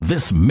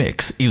This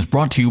mix is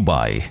brought to you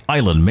by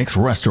Island Mix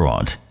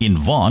Restaurant. In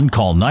Vaughan,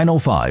 call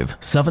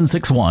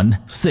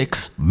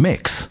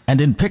 905-761-6MIX.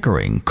 And in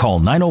Pickering, call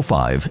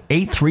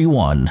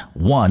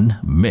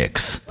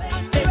 905-831-1MIX.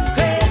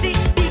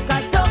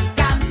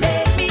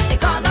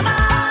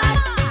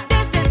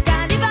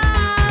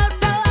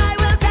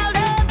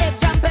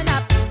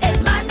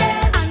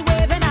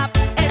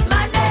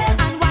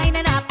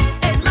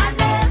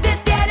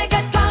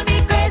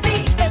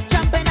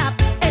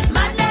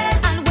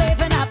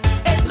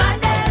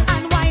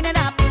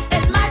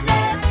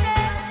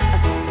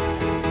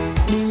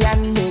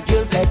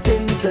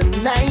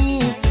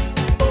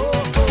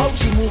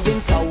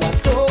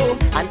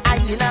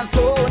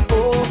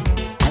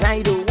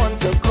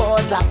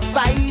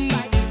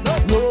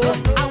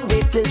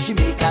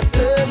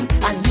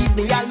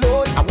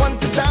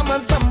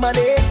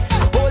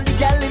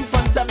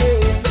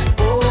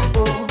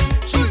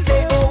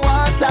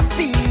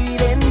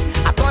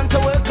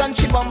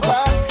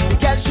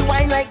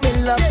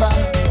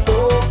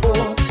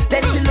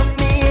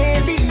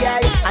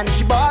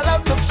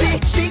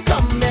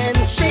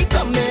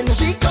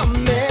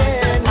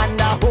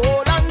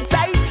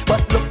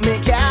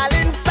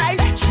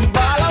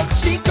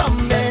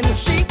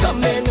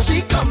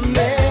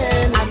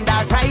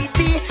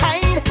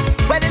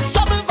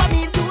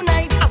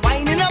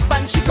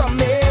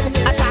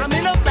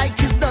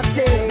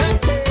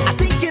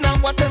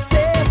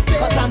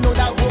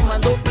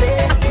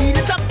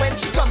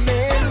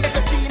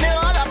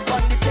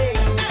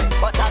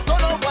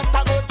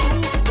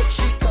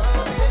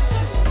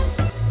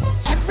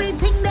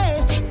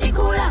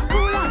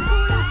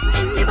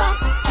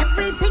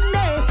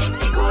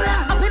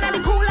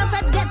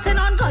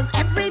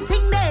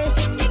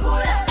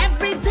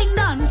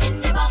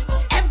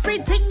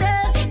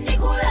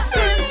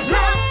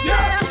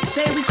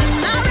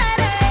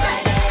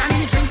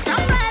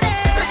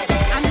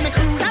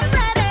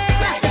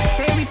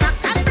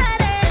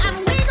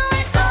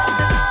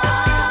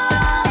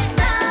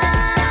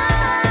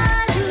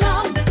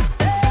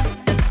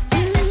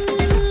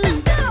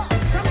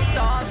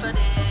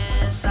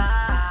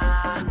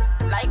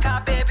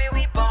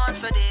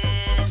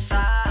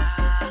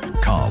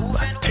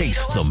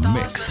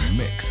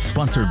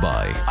 Sponsored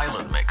by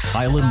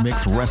Island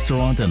Mix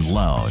Restaurant and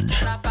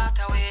Lounge.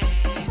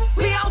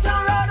 We out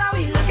on road, are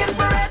we looking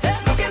for it?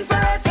 Looking for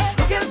it,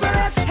 looking for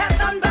it. Head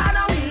done bad,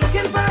 are we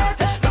looking for it?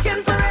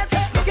 Looking for it,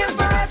 looking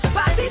for it.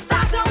 Party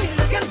start, are we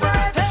looking for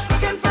it?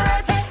 Looking for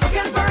it,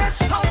 looking for it.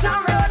 Out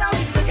on road, are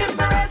we looking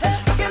for it?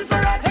 Looking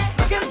for it,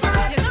 looking for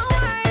it. You know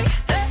why?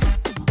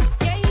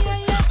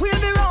 We'll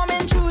be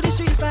roaming through the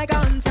streets like a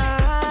hunter,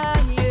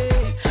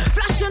 yeah.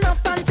 Flashing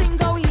up and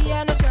think how we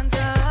and us run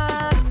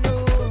time,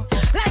 no.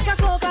 Like a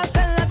soca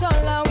spell at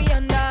all, we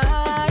under,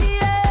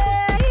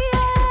 yeah.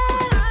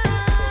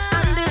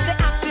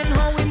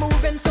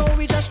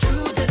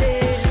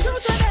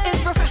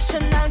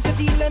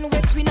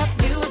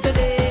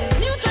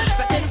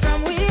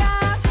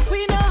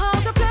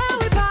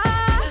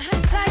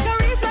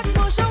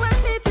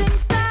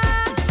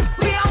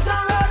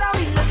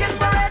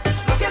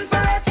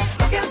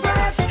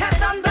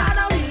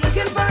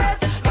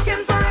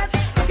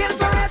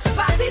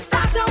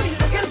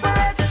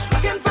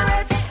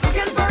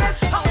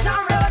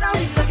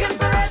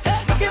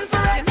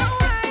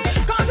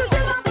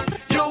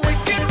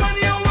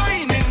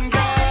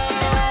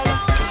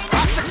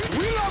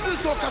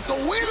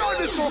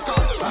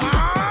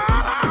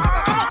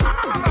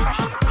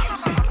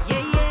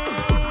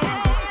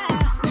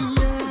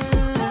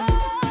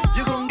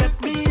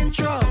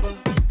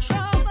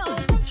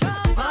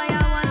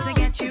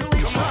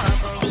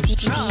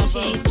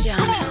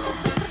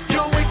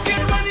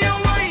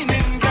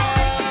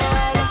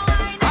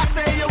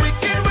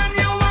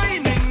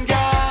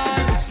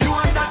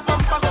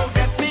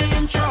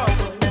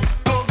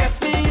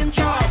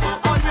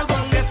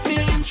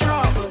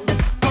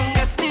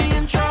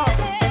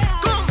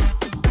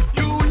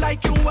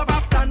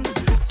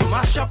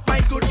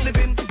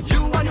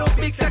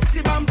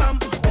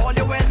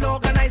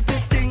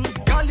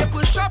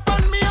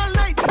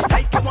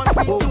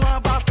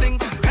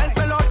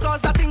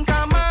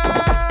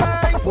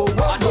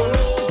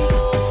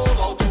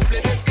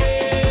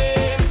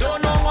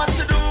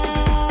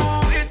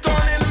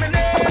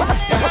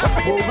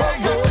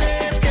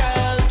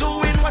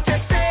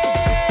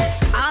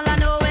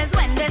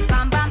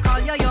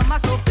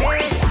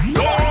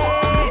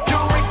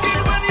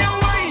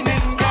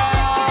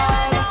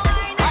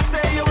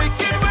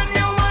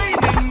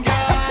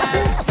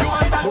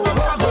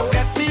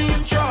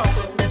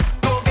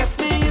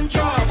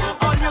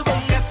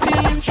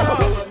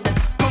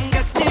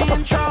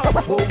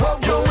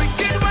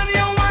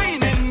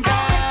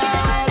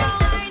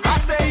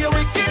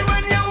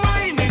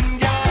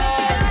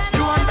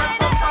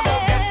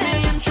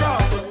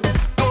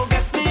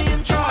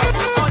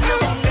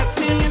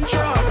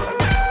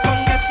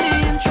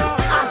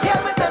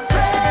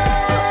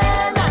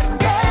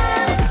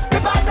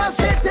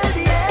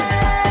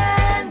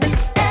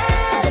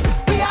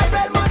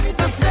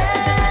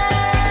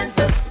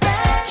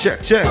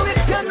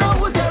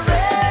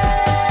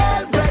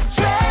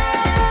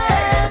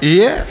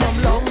 Yeah.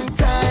 From long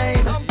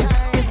time,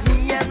 it's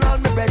me and all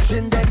my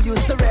brethren them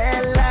used to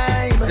red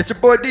line. It's your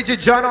boy DJ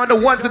John on the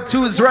ones and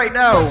twos right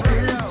now.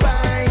 Still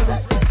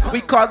fine, We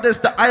call this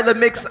the Island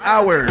Mix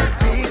Hour.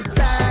 big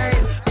time,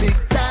 big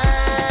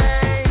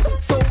time.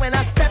 So when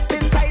I step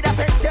inside, I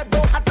bet you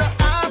don't have to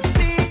ask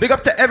me. Big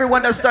up to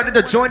everyone that started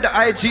to join the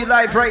IG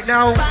live right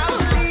now.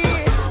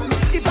 Family,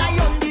 if I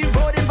on the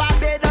road in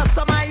Barbados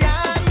or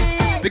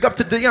Miami. Big up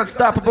to the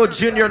Unstoppable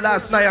Junior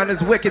last night on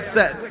his wicked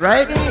set,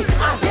 right?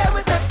 I'm here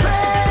with a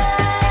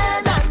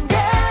friend and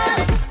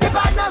yeah, we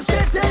partner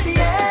straight to the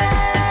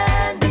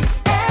end, the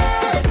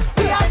end.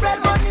 We have red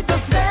money to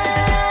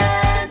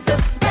spend,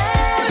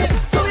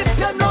 So if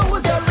you know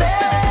who's a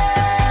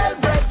real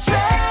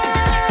brethren,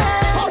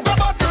 pop a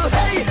bottle,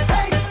 hey,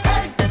 hey,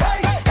 hey,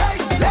 hey, hey,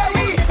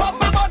 Larry, pop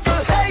a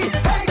bottle, hey,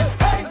 hey,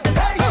 hey,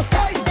 hey,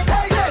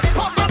 hey, hey,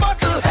 pop a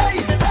bottle, hey,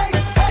 hey,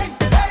 hey,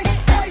 hey,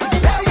 hey,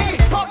 Larry,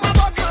 pop a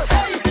bottle,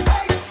 hey,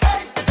 hey,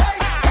 hey, hey.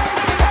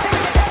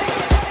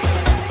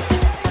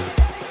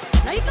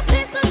 Now you can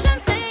play social,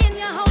 stay in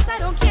your house, I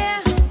don't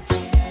care.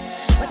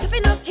 But if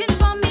you're looking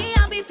for me,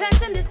 I'll be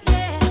passing this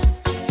year.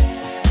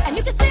 And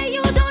you can say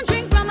you don't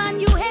drink rum and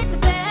you hate to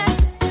bet.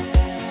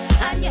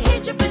 And you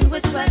hate dripping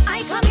with sweat.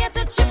 I come here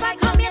to chip, I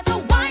come here to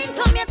wine,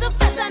 come here to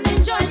fest and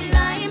enjoy the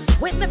lime.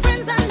 With my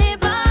friends and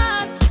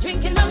neighbors,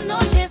 drinking rum, no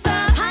chaser.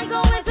 I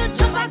go into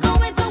jump, I go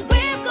into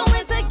wave, go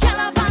into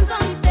caravans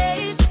on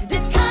stage.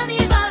 This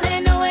carnival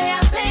ain't no way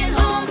I'm staying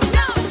home.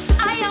 No,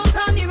 I out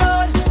on the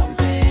road,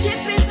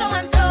 chipping so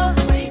and so.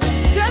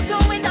 Girls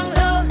going down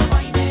low,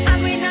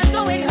 and we're not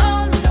going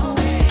home.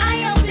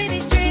 I out in the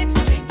streets,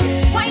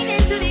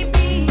 whining to the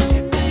beat.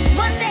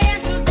 Monday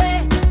and Tuesday,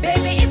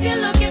 baby, if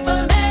you're looking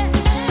for me,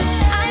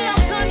 I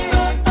out on the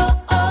road, oh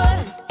oh,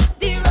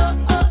 the road,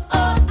 oh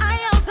oh. I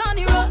out on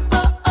the road,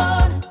 oh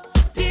oh,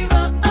 the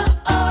road,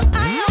 oh oh.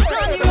 I out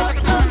on the road,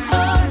 oh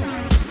oh,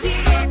 the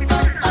road,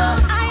 oh oh.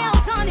 I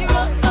out on the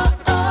road, oh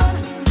oh,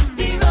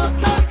 the road,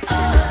 oh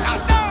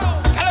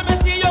oh. Girl, me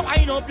see you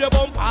wind up your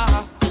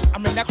bumper.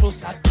 I'm in the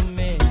closer to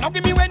me. Now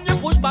give me when you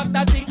push back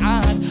that thing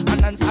hard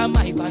and answer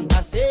my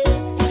fantasy.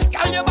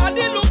 Girl, your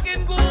body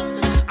looking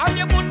good and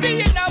you put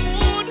me in the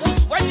mood.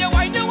 When you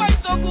wine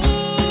so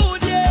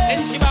good, yeah.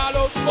 Then she ball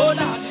out, oh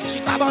Lord. She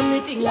grab on me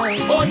thing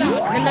like, oh Lord.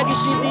 Then I give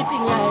she the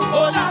thing like,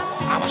 oh Lord.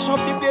 I mash up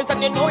the place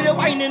and you know you're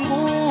whining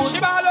good. She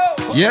ball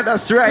out. Yeah,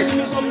 that's right. Give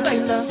me some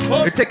time now.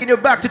 Oh, We're taking you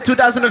back to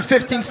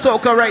 2015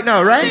 Soca right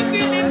now, she right?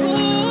 feeling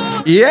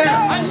good.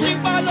 Yeah. And she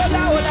ball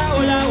ola ola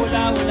ola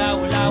ola ola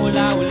ola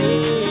ola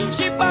ola.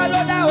 She ball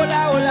ola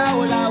ola ola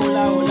ola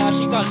ola ola.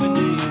 She got me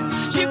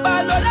there. She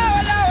ball ola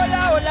ola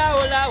ola ola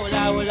ola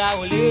ola ola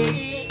ola.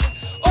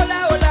 Ola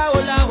ola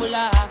ola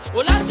ola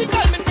ola. She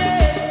got me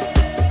there.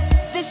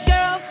 This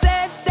girl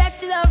says that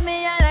she loves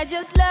me and I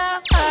just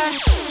love her.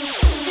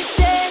 She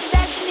says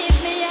that she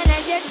needs me and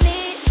I just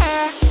need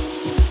her.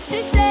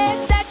 She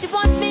says that she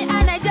wants me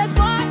and I just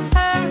want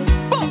her.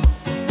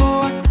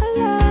 For her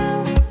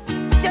love,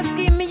 just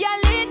give me a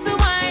little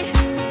wine.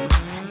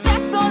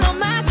 That's all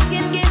I'm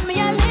asking, give me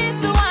a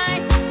little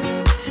wine.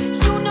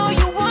 You know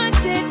you want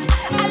it,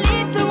 a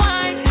little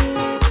wine.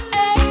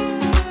 Hey,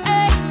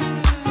 hey,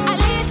 a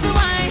little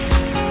wine.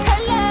 Her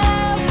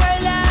love,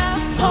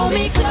 hold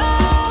me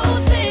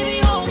close, baby,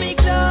 hold me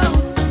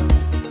close.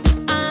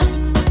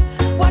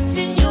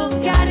 Watching you,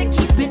 gotta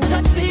keep in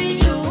touch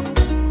with you.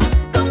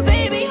 Come,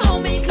 baby,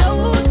 hold me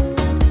close.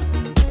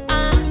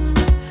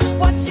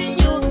 Watching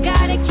you,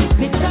 gotta keep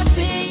in touch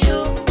with you.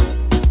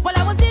 While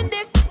I was in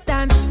this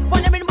dance,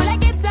 wondering will I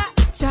get a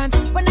chance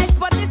when I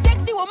spot this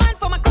sexy woman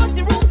from across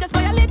the room just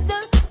by a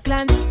little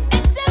glance.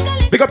 It's a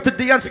little Big up to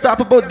the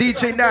Unstoppable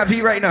DJ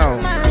Navi right now.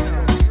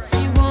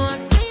 she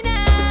wants me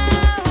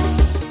now.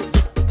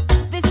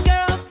 This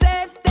girl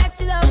says that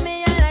she loves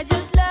me and I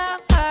just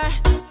love her.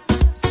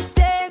 She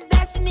says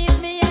that she needs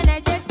me and I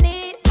just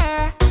need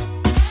her.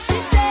 She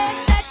says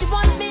that she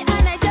wants me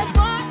and I just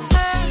want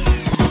her.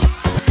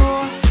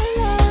 For her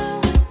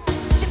love.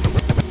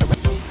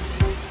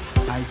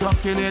 I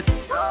duck in it,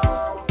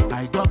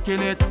 I duck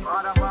in it,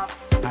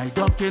 I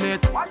duck in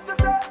it,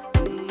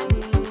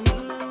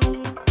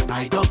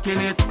 I duck in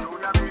it.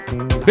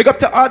 Big up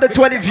to all the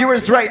 20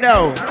 viewers right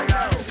now.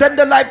 Send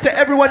the live to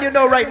everyone you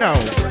know right now.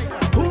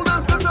 Who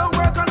does go to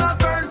work on a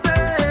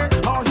Thursday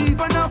or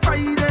even a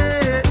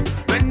Friday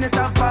when it's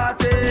a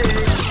party?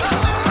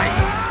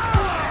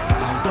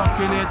 I duck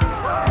in it,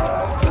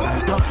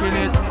 I duck in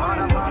it,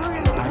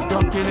 I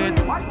duck in it,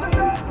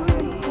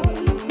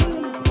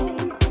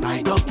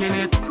 I duck in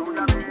it,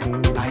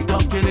 I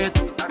duck in it.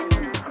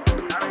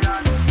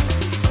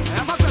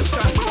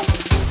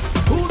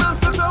 Who does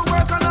go to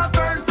work on a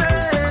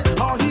Thursday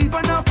or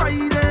even a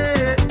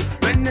Friday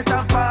when it's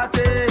a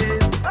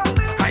parties?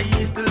 I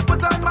still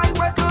put on my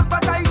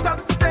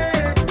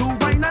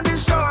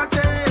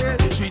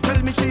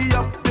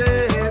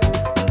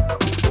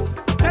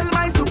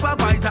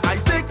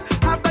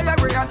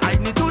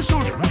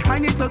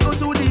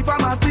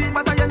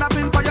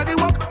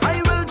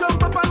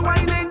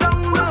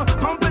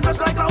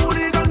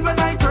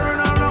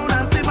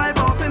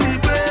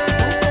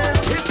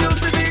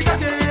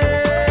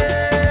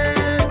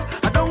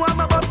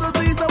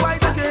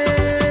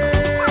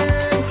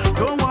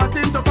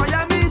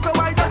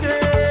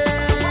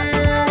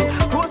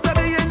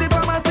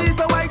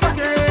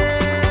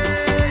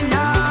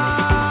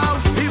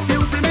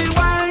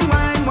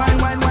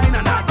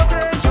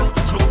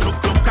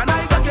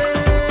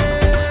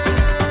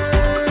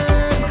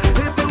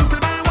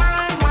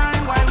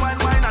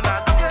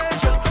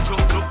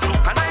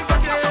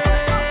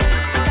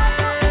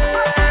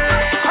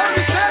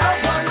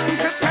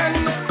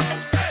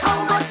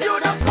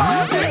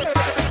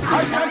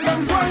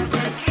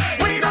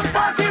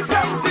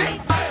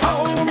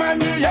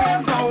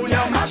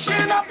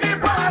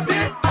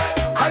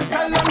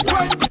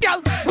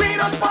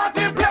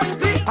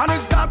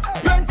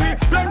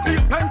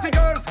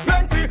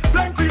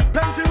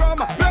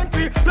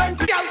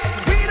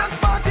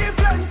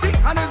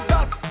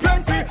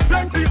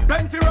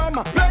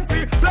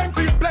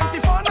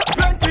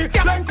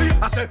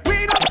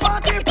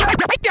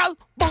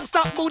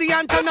that booty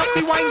and turn up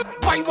the wine.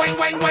 Wine, wine,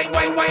 wine, wine,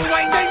 wine, wine,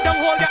 wine. Bend down,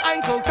 hold your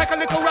ankle, take a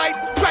little ride.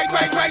 Ride,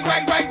 ride, ride,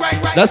 ride, ride,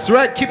 ride, ride. That's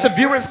right, keep the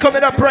viewers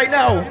coming up right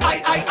now. I.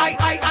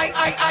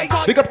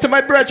 Big up to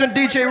my brethren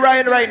DJ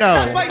Ryan right now.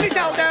 That's why we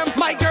tell them,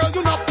 my girl,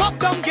 you not pop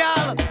them,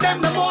 gal.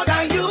 Them no more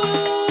than you.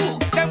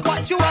 Them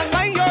watch you and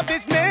mind your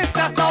business.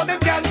 That's all them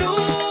can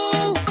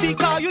do.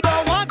 Because you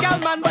don't want gal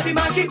man, but the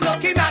man keep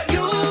looking at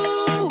you.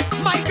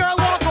 My girl,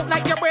 walk up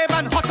like you're brave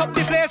and hot up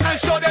the place and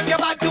show them your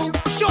bad too.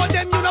 Show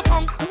them you no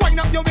punk. Wind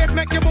up your waist,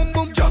 make your boom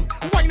boom jump.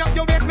 Wind up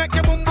your waist, make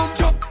your boom boom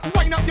jump.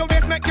 Wind up your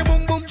waist, make your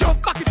boom boom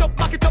jump. Back it up,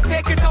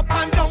 take it up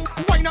and down.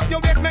 Wind up your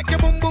waist, make your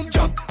boom boom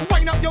jump.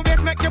 Wind up your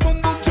waist, make your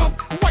boom boom jump.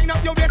 Wind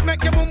up your waist,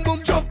 make your boom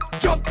boom jump,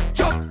 jump,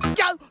 jump.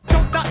 Gal,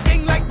 jump that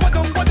thing like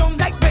wadum, wadum,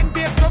 like when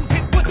bass drum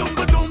hit wadum,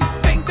 wadum.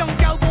 Bang down,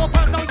 gal, go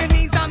hands on your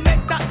knees and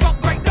make that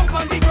drop right down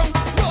on the ground.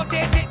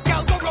 Rotate it,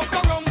 gal, go round,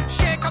 go round.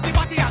 Shake up the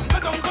body and go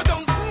down, go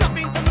down.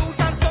 Nothing to lose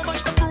and so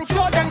much to prove.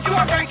 Show them,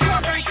 show them, show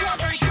them, show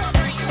them, show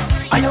them.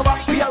 Are you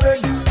back for your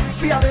win?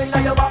 For your win,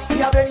 are you back for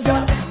your win,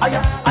 girl? Are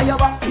you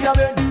back for your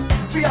win?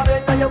 For your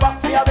win, are you back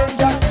for your win,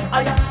 girl?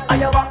 Are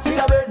you back for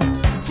your win?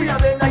 For your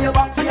win, are you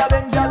back for your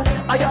win, girl?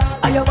 Are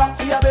you back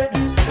for your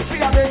win? For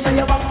your win, are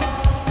you back?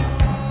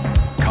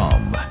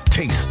 Come,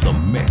 taste the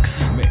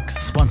mix.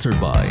 Sponsored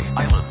by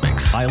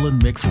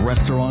Island Mix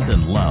Restaurant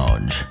and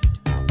Lounge.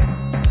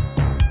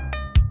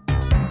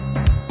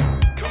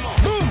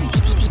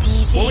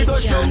 When we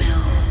touch down,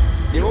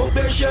 the whole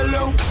place shell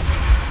down.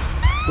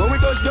 When we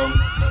touch down,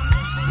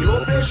 the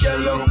whole place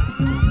shell down.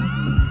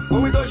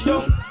 When we touch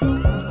down,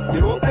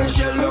 the whole place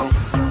shell down.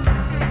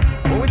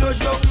 When we touch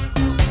down,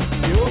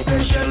 the whole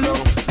place shell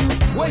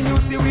down. When you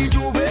see we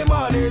Juve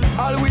morning,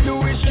 all we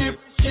do is chip.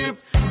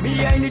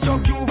 Behind the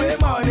truck Juve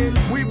morning,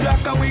 we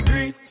black and we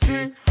green,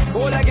 see.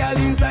 Hold a girl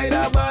inside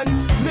a band,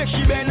 make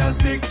she bend and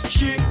stick,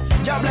 she.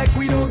 Job like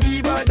we don't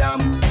give a damn,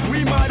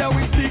 we mad and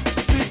we sick.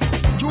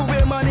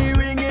 Juve money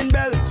ringing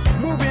bell,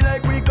 moving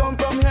like we come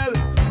from hell.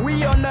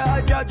 We under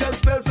a jab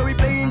spell, so we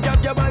playing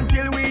jab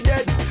until we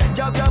dead.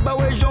 Jab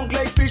away junk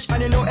like fish,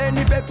 and you know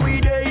any pet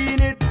we day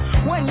in it.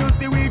 When you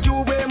see we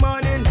Juve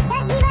morning,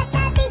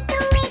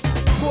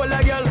 hold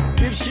a girl,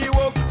 if she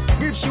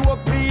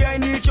walk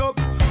behind the truck.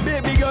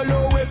 Baby girl,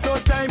 no waste no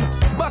time.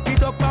 Back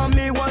it up on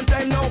me one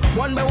time now.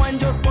 One by one,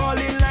 just fall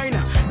in line.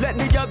 Let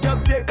me jab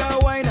take a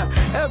wine.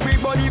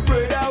 Everybody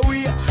afraid that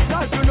we,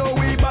 cause you know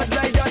we bad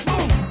like that.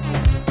 Boom.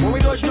 When we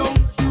touch down,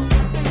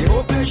 the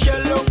whole place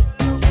shell down.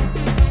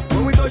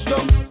 When we touch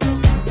down,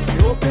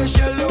 the whole place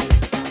shell down.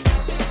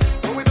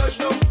 When we touch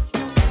down,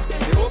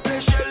 the whole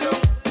place shell down.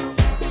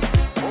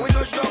 When we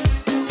touch down.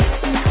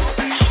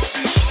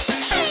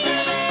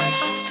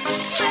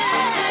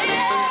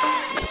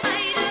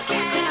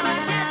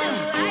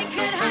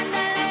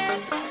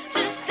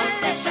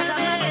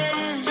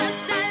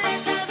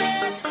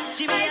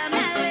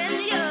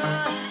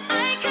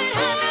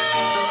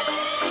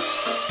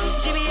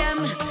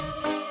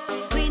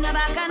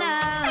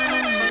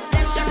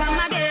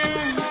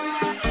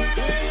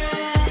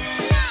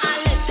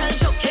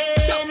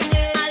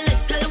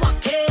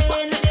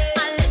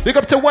 Big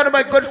up to one of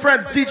my good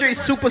friends, DJ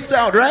Super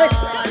Sound, right?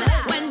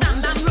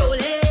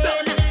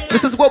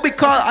 This is what we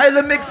call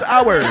Island Mix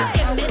Hour.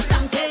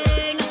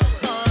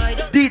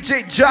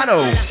 DJ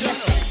Jono.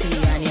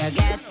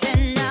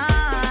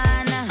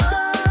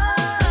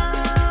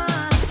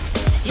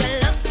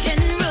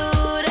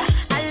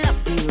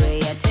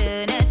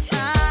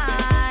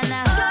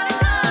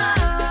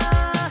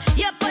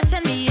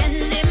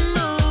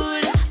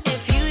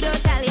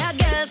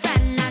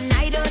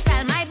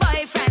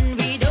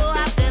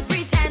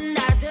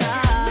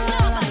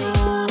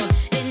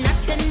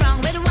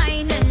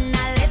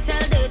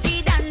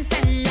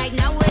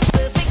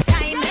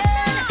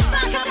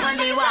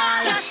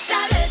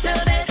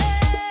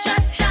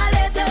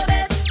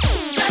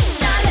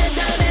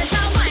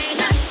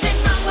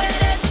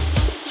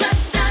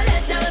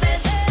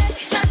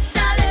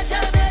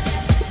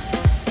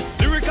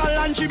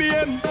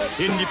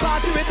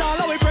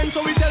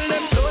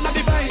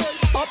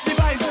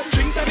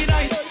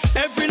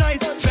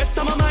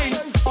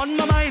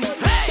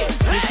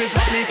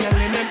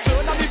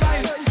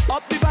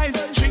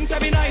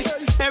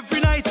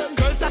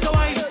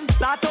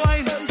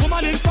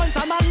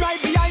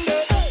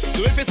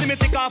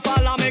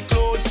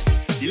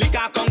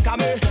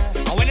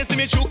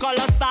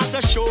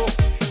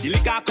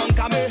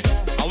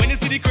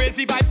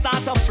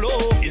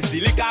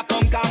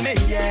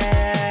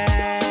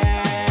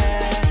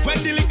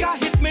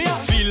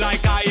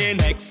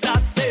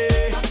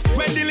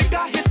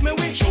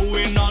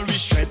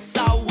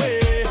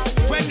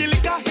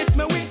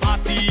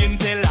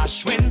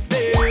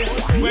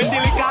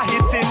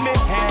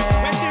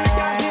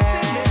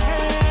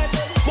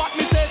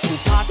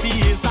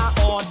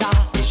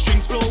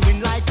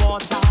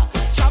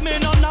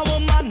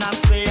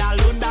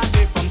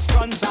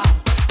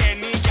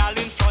 Any gal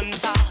in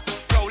front,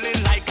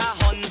 prowling like a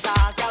hunter,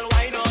 gal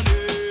wine on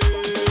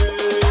it.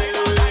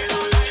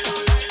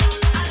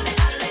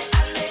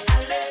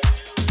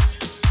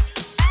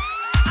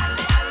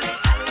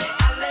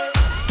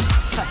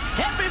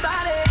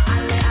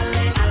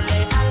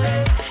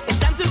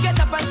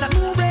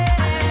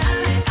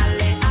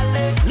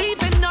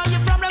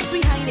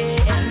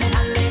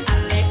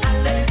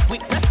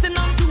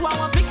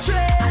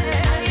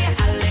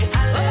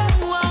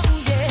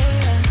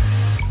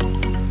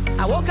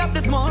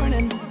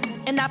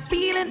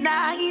 feeling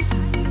nice,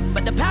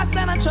 but the path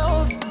that I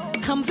chose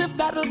comes with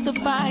battles to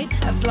fight.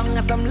 As long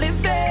as I'm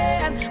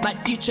living, my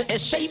future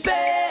is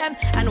shaping,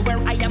 and where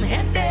I am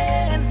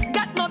heading,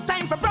 got no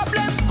time for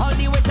problems. All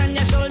the weight on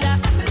your shoulder,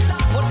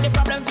 put the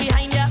problems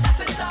behind you.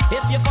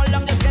 If you fall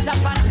down, just get up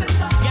and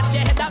get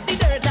your head out the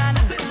dirt. And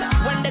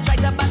when they try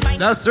to bad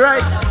mind, That's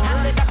right.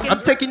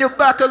 I'm taking you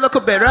back a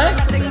little bit, right?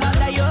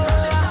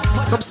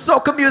 Some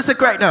soca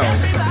music right now.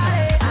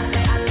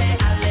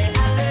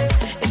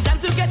 It's time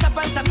to get up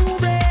and start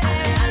moving.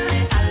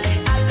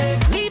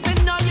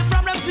 Leaving all your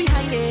problems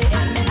behind it.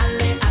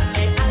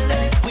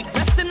 We're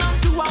pressing on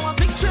to our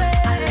victory.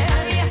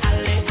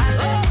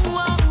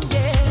 Oh,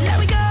 yeah. There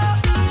we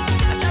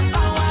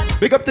go.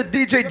 Big up to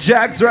DJ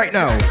Jags right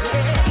now.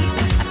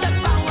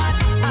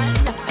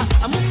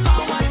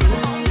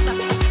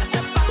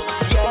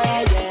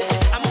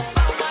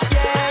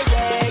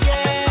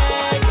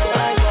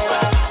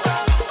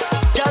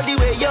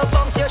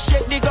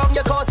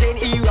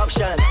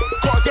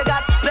 Cause you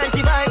got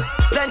plenty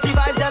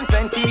vibes and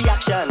plenty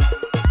action.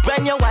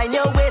 When you wind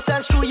your waist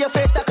and screw your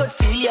face, I could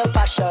feel your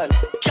passion.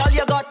 Girl,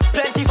 you got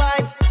plenty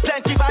vibes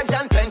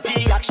and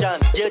plenty action.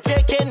 You're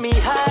taking me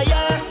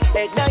higher,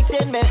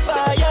 igniting me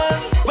fire.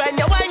 When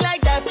you wind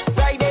like that,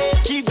 right there,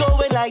 keep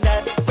going like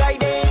that, right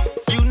there.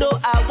 You know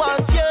I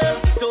want you,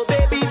 so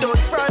baby don't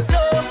front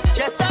low.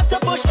 Just have to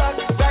push back,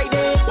 right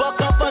there.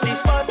 Walk up on the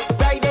spot,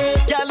 right there.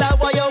 Girl, I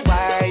want you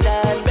wine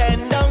and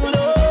bend down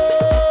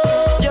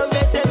low. You're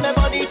raising my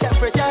body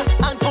temperature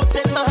and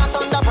putting my heart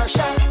under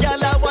pressure.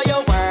 Girl, I want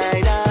you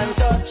wine and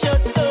touch your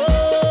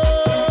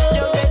toes.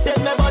 You're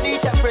raising my body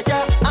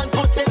temperature and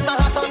putting my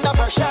heart under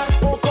pressure.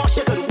 Oh gosh,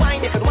 you could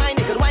wine,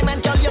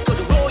 and girl, you could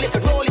roll it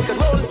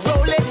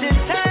in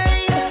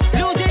time,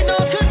 losing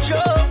all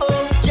control.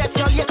 Yes,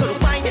 girl, you could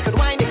wine, and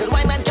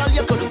girl,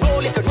 you could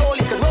roll it in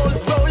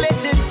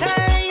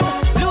time,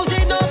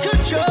 losing all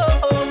control.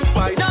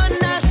 Wine on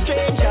a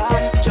stranger,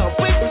 jump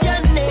with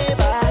your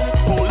neighbor,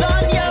 pull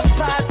on your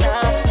partner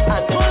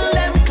and pull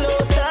them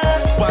closer.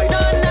 Wine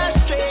on a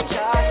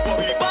stranger,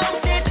 worry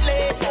about it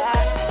later.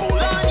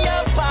 Pull on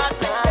your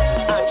partner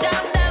and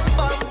jam them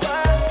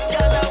bumper.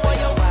 Girl, I want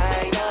you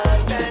wine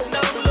and bend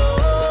down low.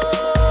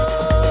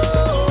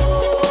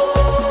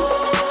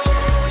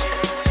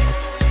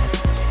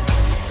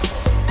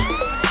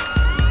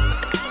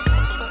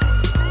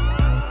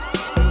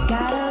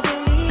 Gotta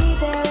believe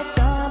there is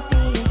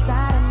something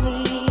inside of me.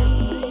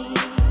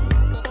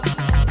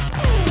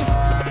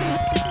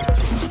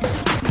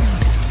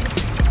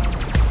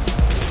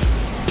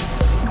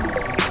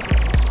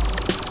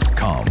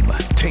 Come,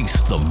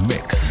 taste the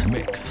mix.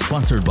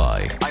 Sponsored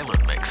by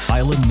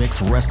Island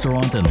Mix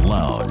Restaurant and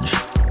Lounge.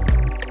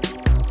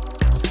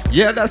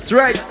 Yeah, that's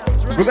right.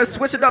 We're gonna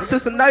switch it up to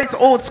some nice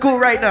old school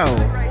right now.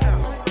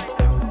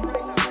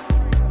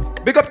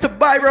 Big up to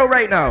Byro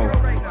right now.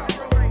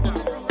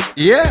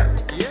 Yeah.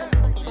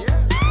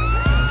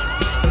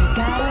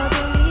 Gotta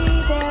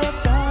believe there is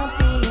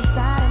something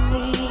inside of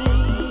me.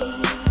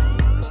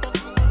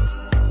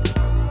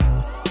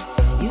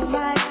 You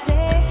might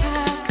say,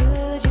 how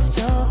could you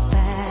so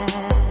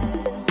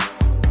fast?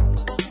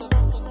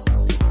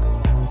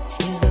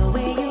 Is the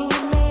way you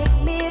make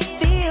me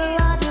feel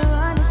hard to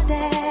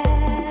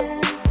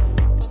understand.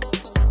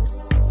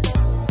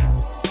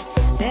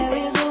 There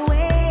is a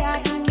way I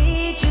can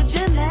meet you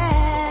tonight.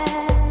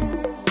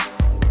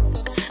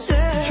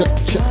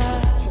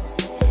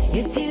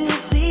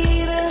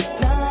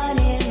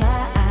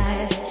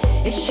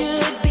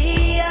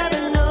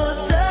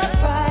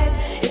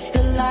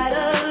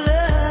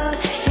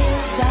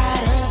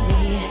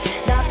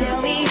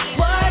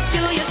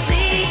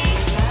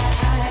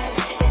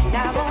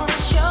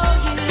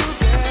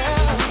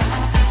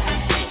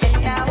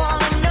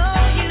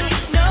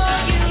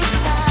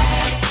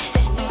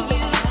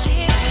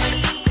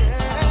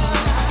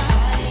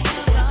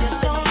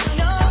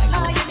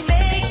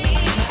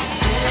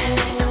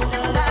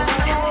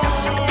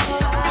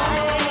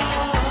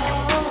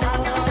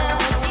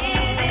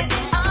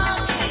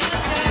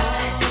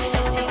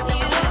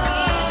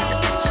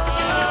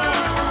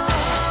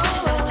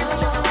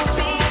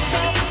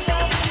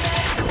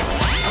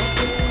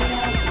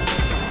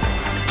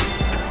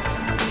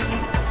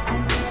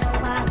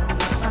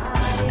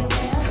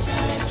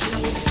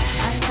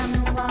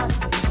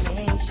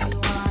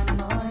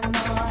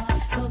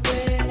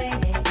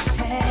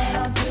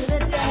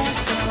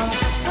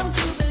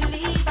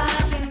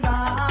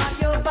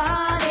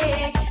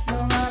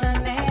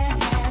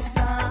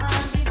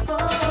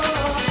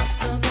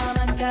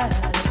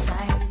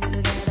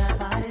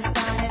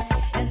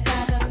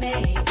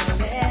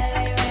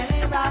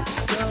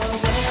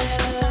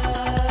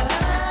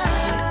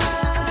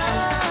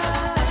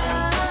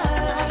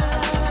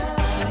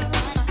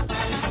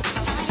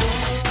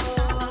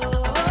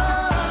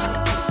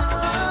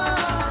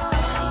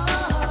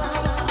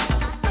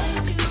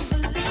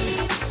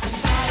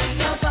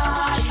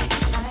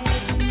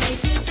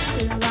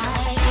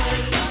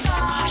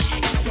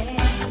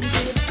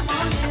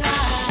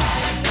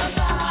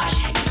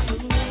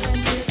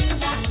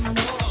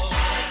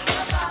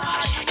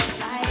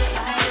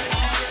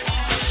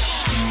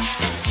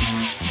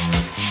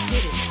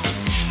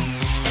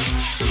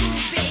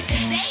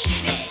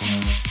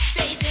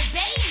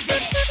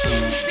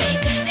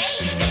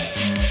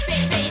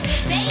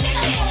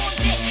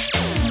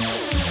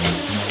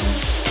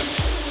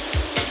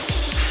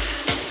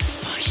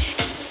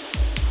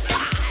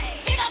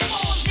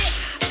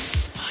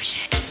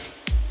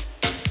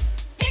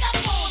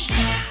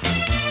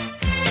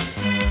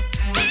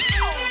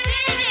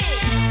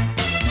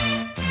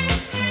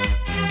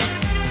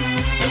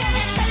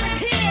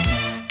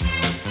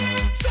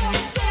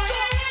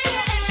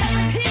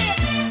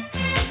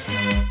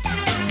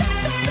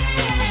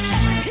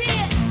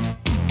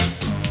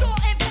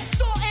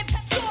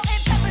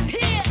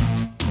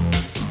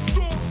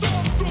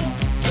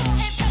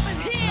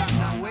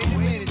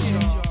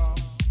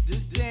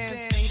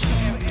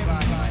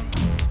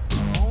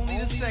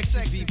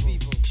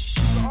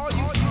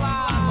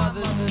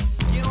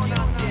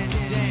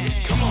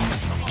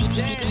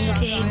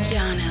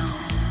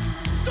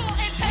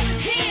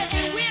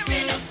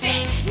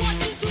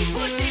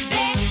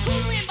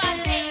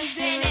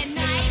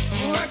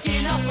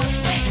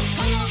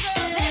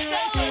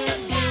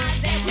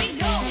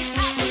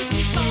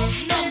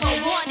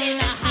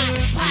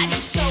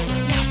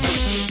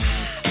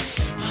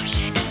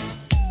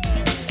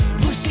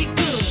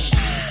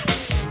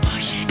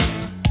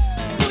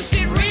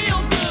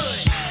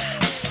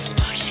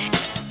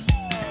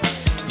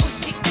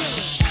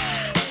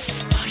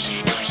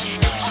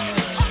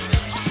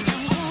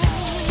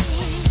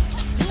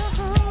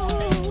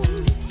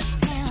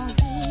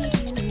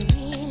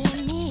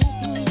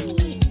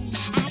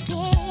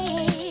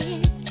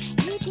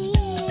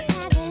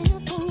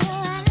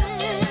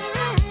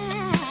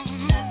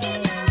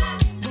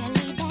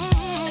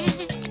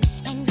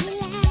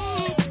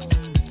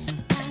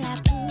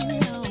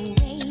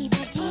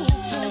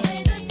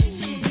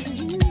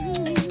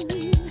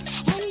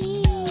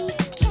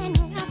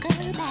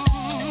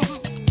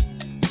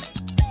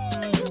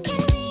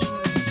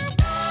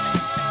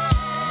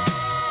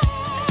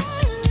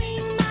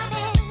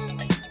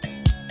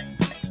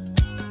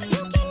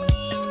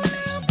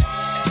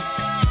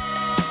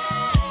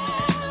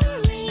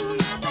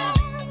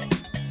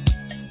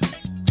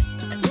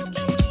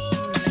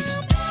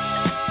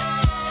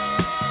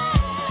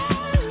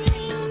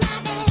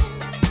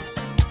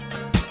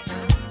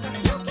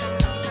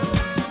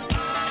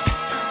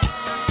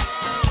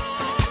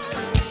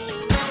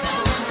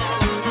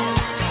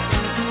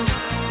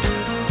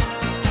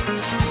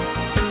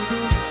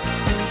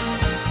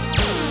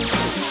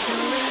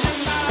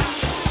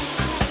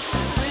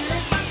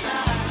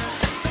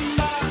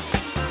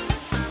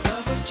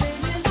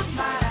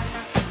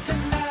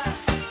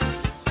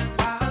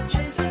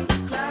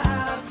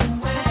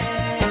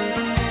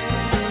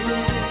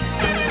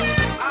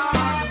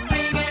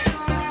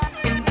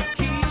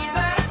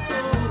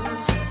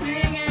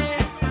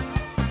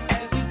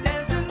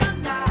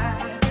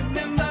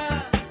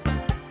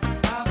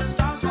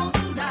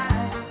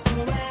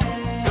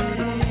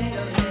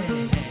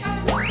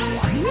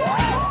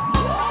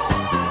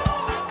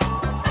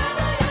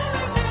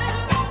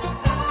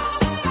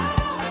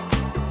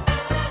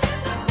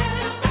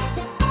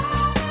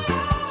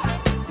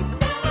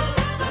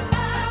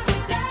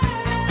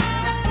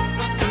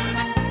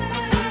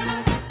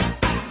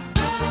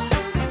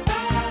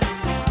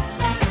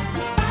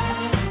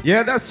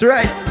 Yeah, that's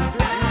right.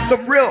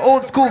 Some real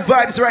old school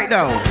vibes right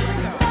now.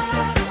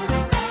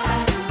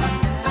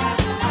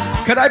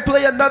 Can I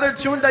play another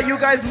tune that you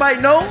guys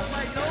might know?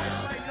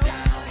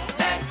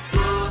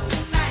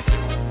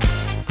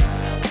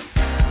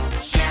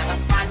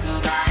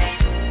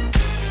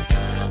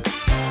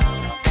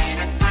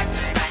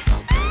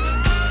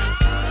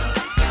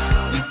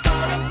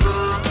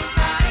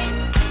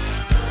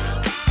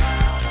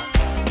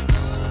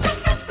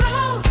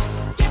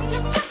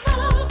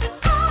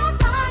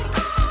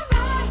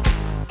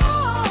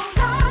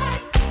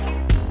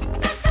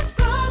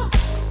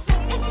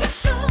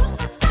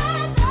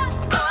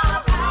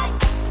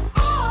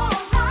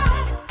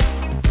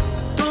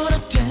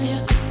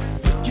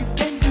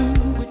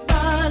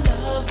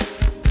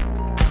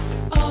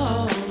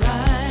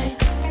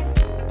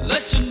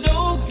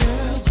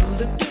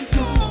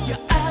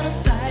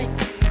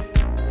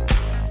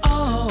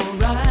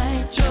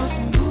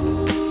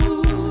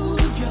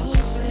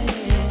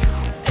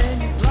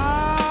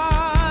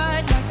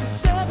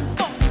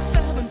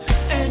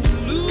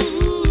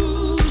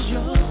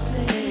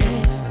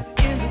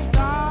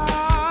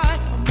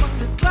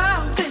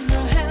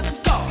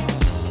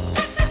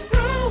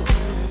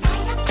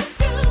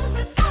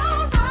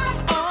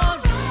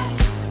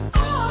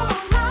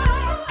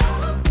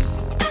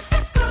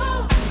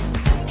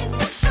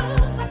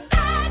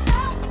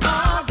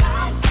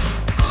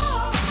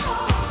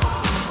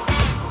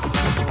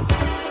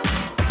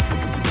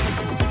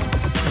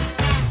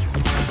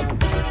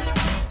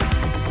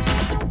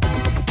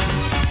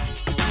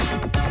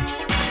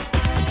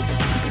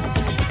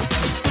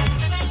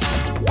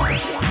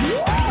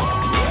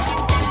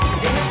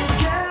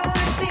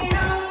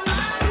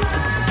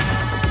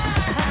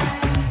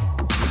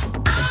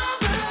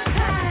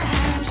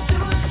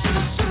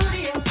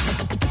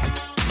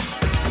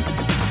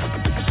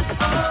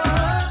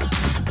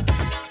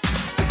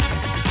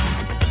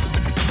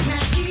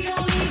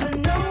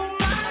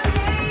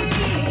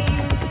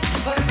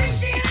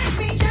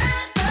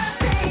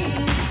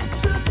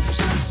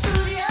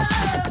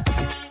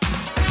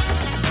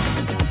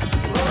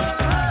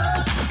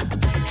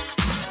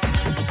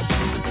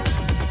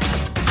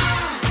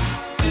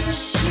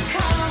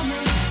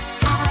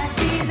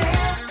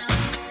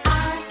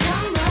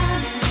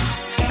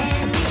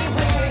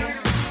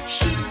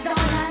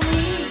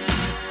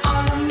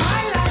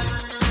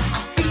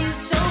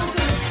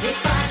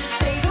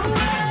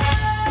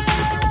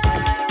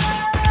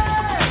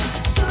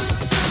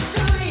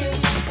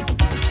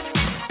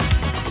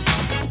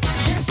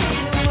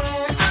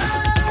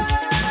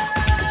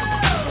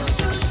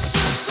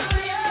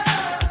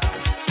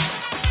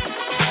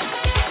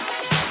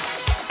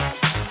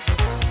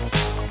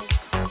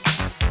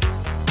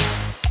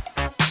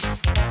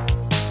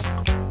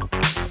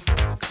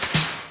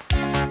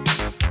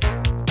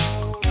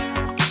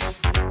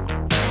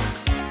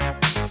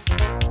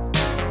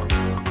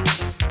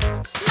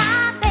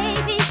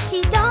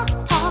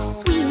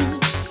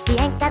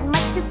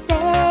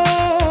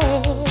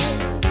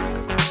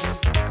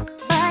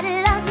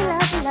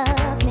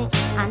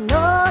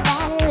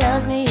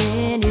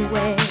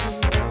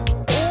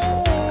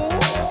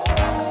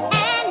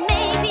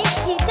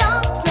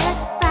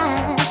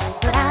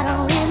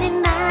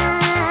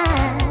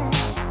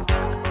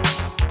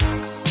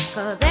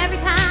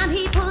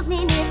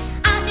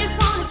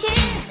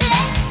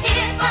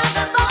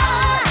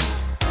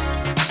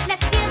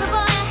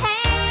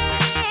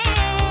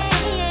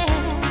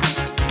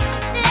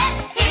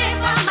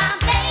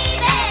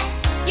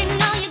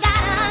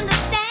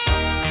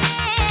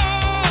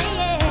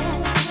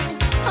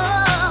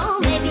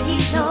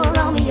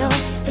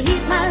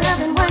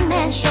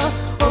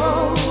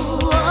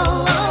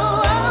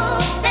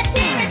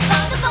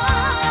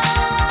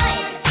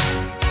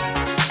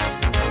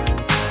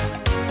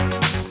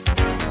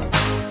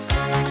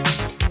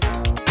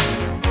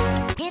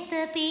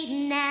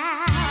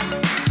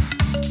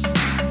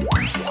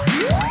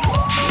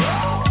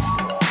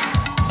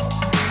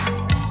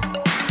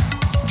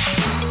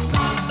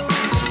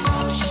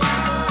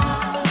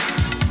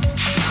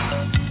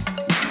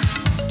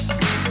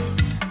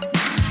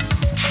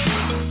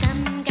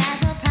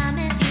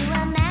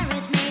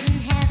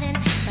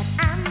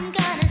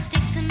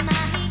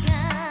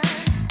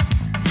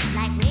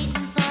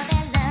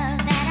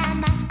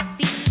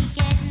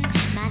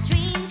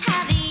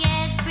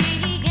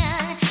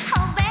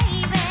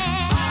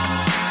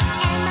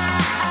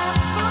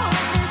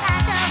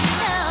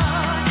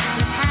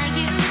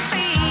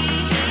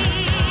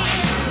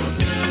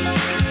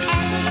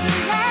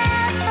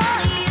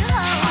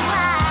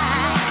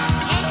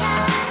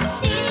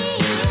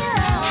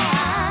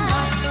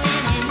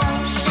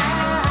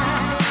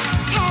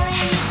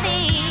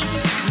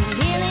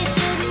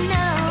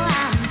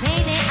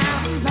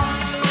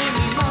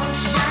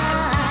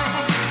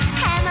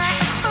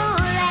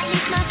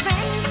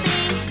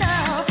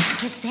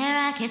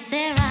 que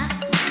será.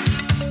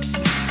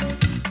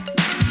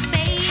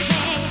 Baby,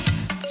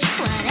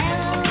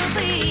 whatever will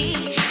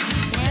be, que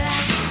será,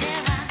 que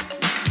será.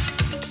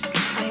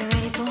 Are you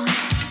ready, boy?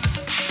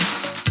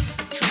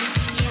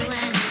 You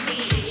and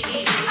me.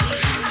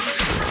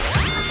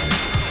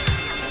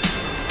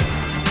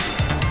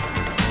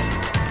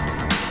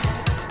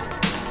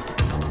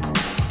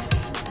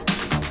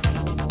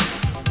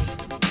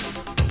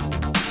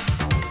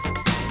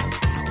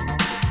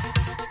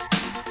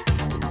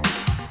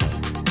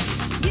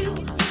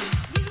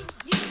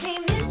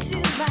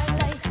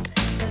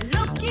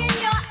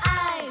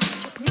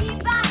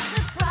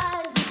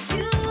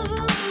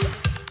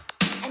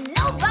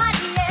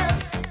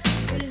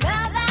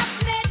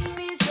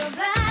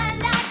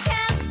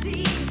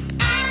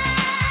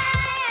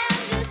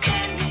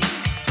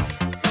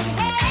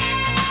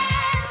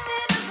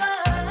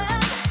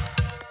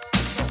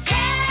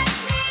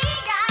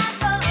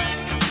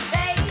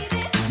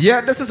 Yeah,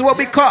 this is what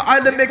we call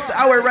Island Mix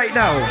Hour right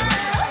now.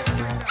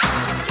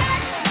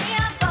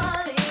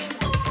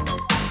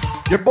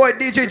 Your boy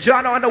DJ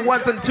Jono on the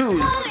ones and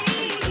twos.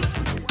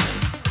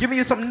 Giving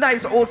you some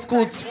nice old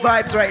school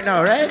vibes right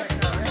now, right?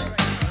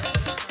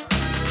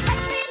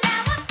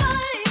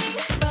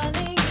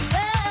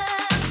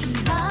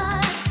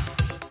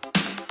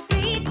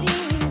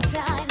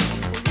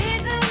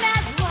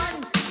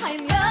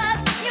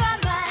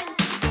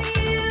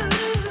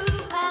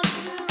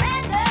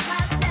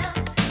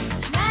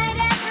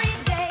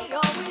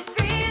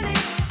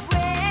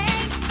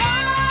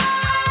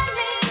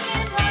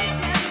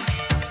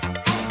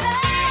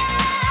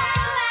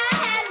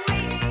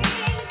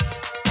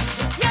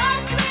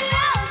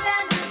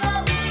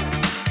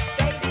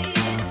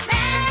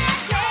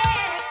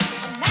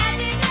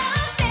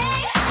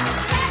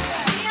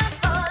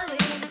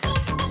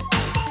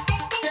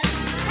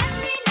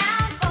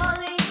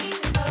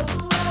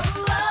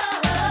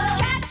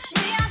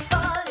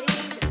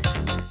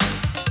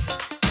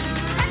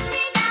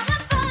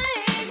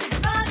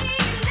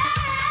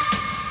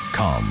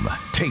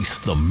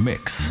 Taste the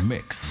mix.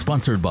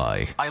 Sponsored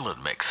by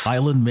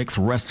Island Mix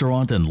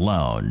Restaurant and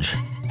Lounge. Yo,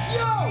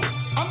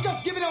 I'm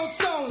just giving out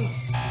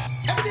songs.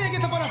 Every day I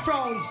get up on a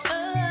frowns.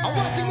 I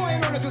want to more, you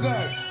know, little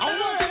girl. I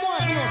want to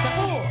more, you know, say,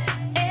 oh.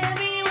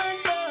 Everyone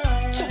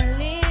falls in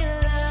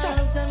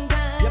love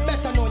sometimes. You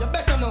better know, you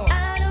better know.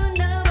 I don't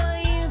know about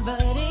you,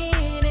 but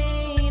it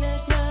ain't a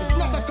crime. It's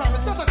not a crime,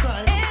 it's not a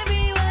crime.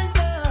 Everyone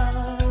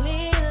falls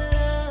in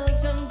love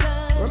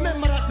sometimes.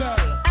 Remember that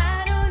girl.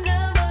 I don't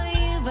know about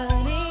you, but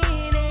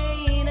it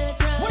ain't a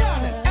crime. Hold on,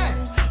 hey.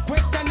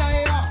 Question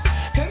I ask.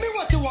 Tell me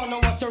what you wanna,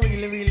 what you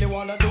really, really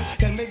wanna do.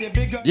 Tell me the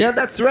big girl. Yeah,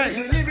 that's right.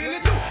 Really, really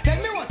true. Tell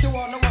me what you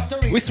wanna, what you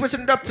really. We're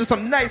switching it up to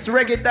some nice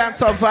reggae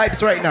dancehall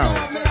vibes right now.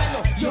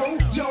 Yo,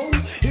 yo,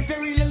 if you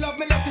really love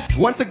me, let it.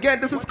 Once again,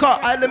 this is called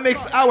Island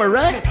Mix Hour,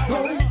 right?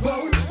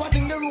 What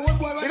in the road,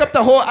 boy, Pick up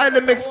the whole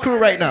Island Mix crew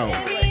right now.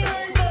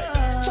 Everyone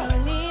falls in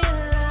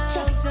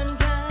love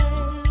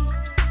sometimes.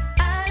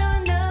 I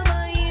don't know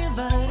about you,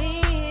 but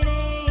it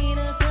ain't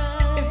a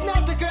crime. it's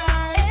not a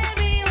crime.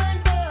 Everyone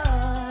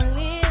falls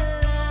in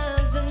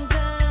love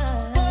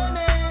sometimes.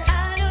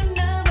 I don't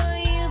know about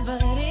you,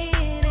 but it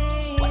ain't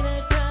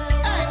a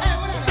crime.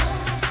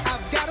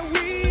 I've got a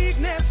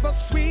weakness for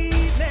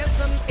sweetness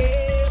and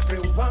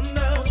everyone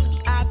knows.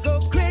 I go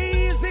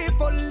crazy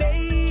for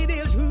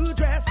ladies who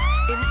dress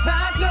in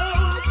tight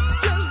clothes.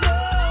 Just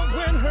love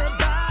when her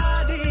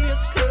body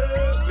is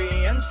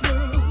curvy and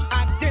smooth.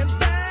 I get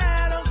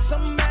better,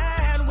 some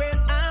mad when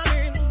I'm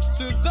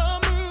into the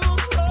mood.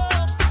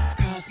 Oh,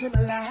 cause in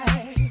my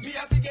life,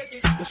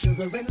 the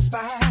sugar and the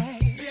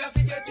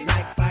spice,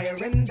 like fire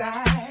and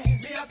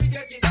ice.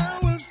 I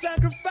will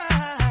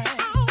sacrifice.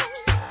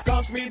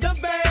 Cost me the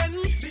band,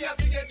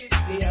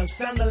 the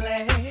house and the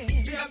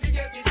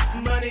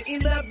land, money in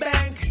the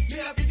bank.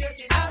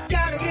 I've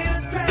gotta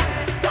get it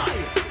back. Why?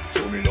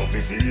 Show me love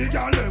is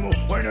illegal demo.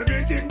 When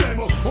everything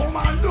demo. Oh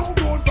man, do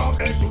good from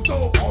head to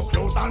toe. Up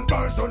close and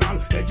personal.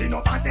 Get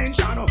enough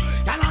attention. Y'all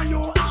and you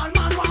all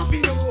man want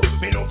to know.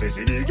 Me love is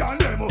illegal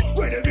demo.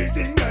 When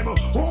everything demo.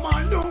 Oh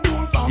man, do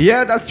good from.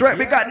 Yeah, that's right.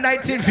 We got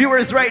 19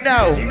 viewers right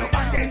now. Enough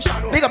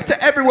attention. Big up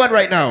to everyone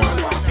right now.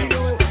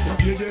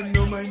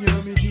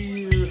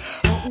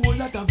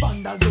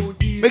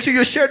 Make sure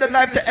you share the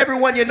live to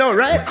everyone you know,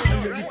 right?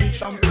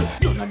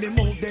 None of them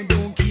out, they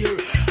don't care.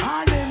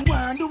 All them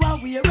want do a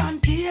wear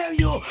and tear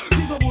you.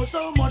 Think about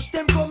so much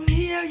them come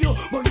near you.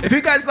 But If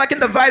you guys liking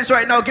the vibes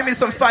right now, give me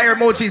some fire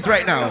emojis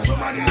right now.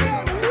 somebody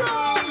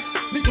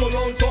Me go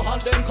round so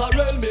hand them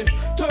carel me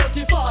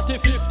 30, 40,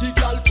 50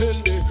 gal tell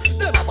me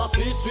them have a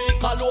sweet, sweet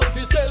cologne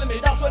fi sell me.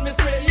 That's when me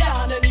spray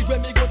yarn anywhere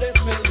me go they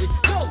smell me.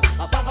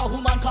 Yo, a bag of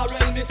woman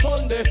carel me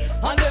Sunday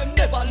and them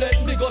never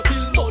let me go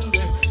till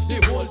Monday.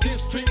 The whole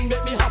district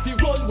make me happy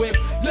runway.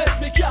 Let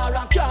me car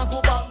and can't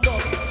go back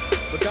down.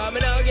 But I'm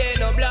not getting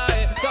no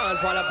blind. Can't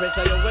fall a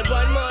pressure you with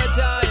one more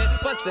time.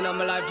 Busting on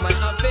my life, man,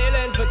 I'm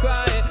feeling for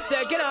crying.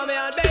 Taking on me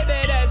out,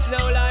 baby, that's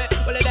no lie.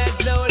 Well,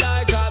 that's no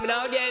lie, cause me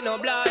not getting no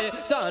blind.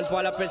 Can't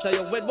fall a pressure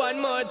you with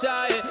one more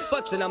time.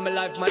 Busting on my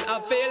life, man,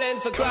 I'm feeling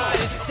for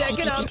crying.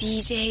 Taking on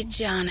DJ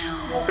Jono.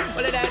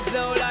 well, that's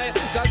no lie.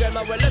 Cause girl,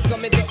 my world, let's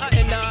come into a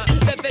inner.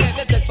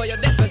 Definitely check for your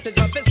distance, it's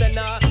my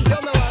sinner. You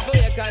me want for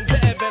you can say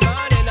every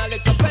morning. A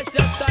little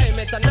precious time,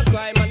 it's not a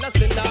crime and a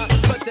sinner.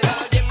 But it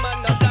all give man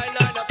no blind,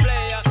 not a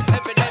player.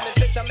 Every day me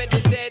sit and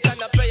meditate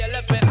and I pray. You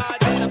left me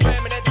heart in a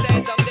permanent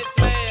state of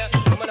dismay.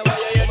 Woman, why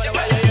you, woman,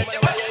 why you,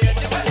 woman, why you,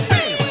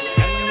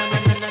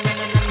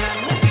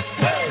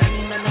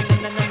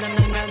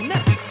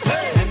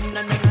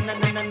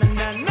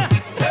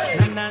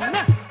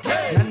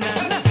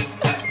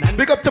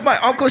 Big up to my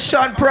Uncle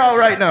Sean Prowl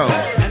right now.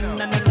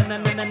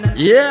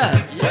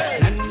 Yeah.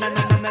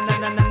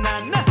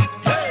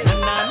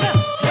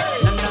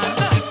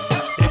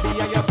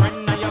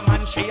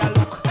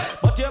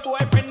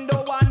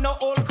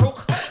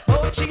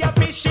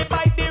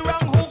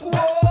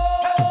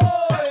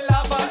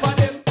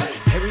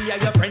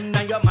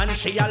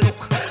 She a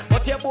look,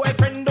 but your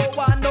boyfriend don't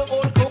want no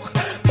old cook.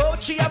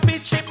 But she a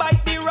fish, she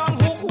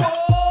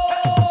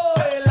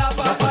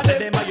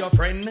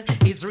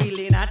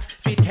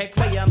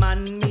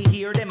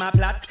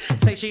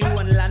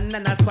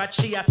squat,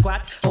 she a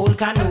squat. Old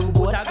canoe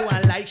boat, I go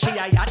on like she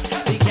a yacht.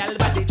 The girl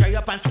body dry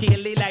up and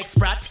scaly like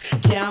sprat.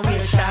 Can't wear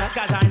shorts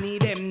cause I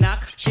need them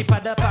knock. She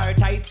pad up her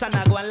tights and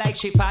I go on like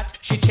she fat.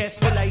 She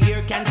chest full of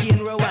hair, can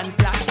gain row and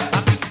black.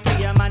 I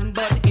for your man,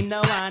 but in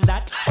no one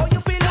that. Oh, you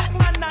feel look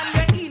man and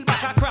your heel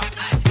back a crap.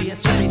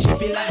 Face she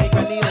feel like a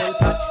granny old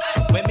pot.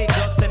 When me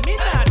just say me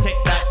nah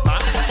take that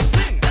back.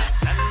 Sing.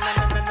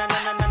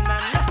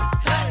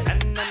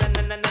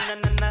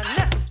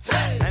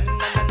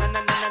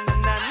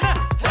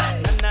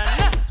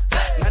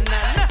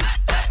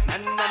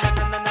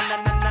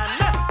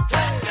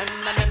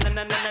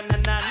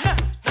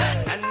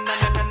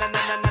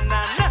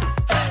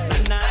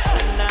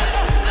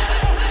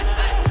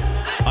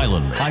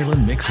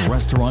 Island Mix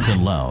Restaurant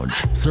and Lounge,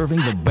 serving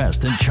the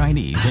best in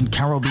Chinese and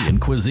Caribbean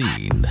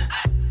cuisine.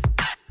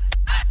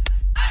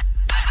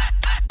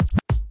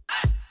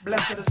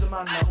 Blessed is the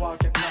man that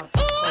walketh not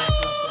in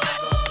counsel of the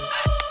ungodly.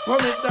 When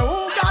we say,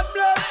 oh, God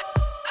bless,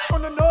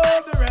 wanna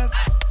know the rest.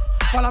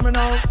 Follow me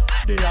now.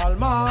 The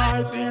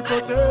Almighty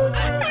protect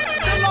me.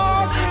 The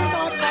Lord will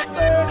not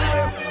forsake me.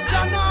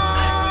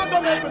 Jannah,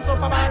 don't make me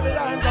suffer by the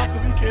hands of the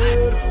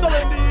wicked. So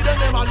indeed,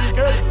 them are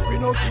wicked. We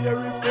no care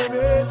if they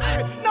hate me.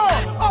 No,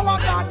 our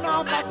God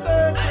not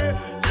forsake me.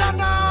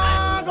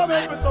 Jannah, go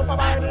make me suffer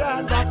by the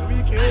hands of the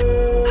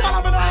wicked.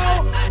 Follow me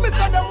now. Me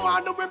say them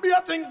want to be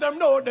a things them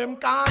know them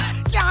can't.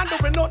 Can't do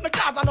it nothing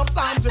cause enough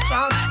psalms you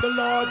chant. The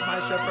Lord's my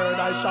shepherd,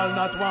 I shall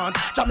not want.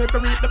 Jamaica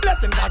reap the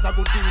blessing cause a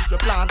good deeds you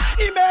plan.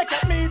 He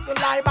maketh me to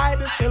lie by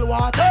the still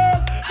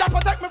waters. Just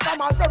protect me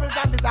from all perils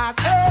and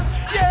disasters.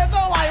 Yeah,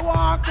 though I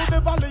walk through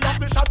the valley of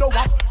the shadow of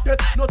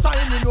death, no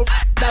time enough.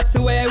 That's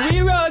the way we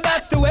roll,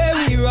 that's the way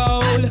we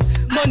roll.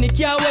 Money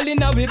can't hold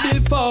in a we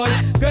bill fall.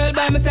 Girl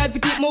by my side for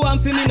keep me warm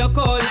for me no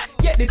cold.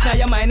 Get this now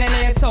your mind and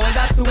your soul,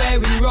 that's the way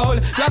we roll.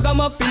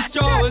 Ragamuffin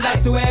stroll,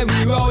 that's the way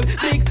we roll.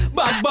 Big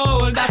bad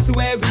bowl, that's the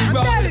way we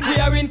roll. We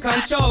are in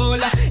control.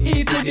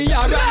 E to the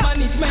R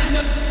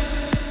management.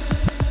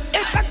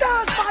 It's a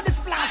dance by the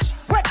splash.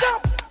 Wake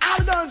up, all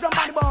the guns on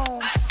body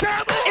bones.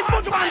 It's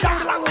put your man down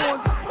the long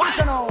roads. Watch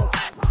you now.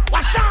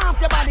 Wash off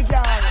your body,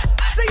 girl.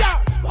 See ya.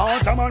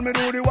 Water man, me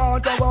do the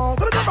water walk.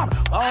 Come from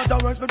water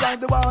works, me drive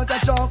the water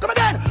truck. Come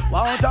again.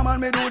 Water man,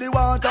 me do the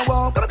water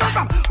walk. Come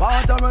from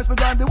water works, me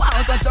drive the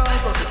water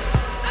truck.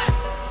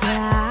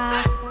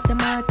 Yeah, the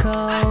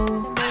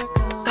Marco.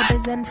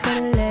 Represent for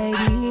the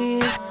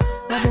ladies.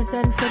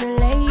 Represent for the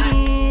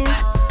ladies.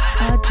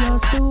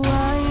 Adjust the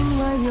wine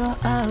where you're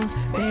out,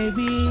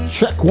 baby.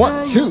 Check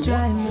 1, 2. You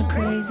drive me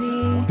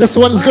crazy. This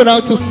one is going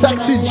out to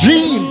Sexy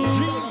Jean.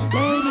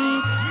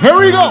 Here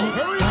we go.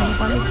 Wine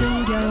pon the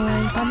ting, girl,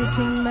 wine pon the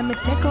ting. Let me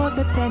take out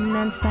the pen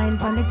and sign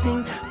pon the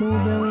ting.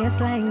 Move your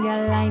waistline,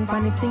 girl, line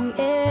pon the ting.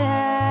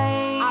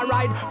 Hey.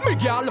 Alright, me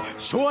girl,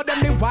 show them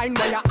the wine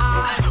where you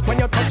are. When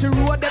you touch the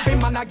road, every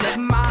man a get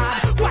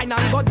mad. Wine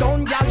and go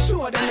down, girl,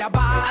 show them your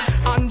bad.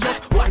 And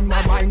just wine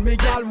my wine, me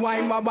girl,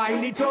 wine my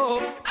wine it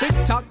up. Tick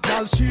tock,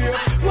 girl, shake.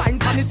 Wine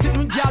pon the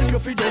sitting, girl, you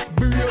fi just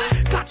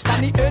brace. Touch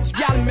pon the edge,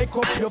 girl, make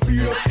up your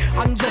face.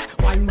 And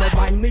just wine my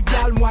wine, me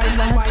girl, wine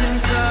my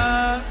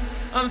wine.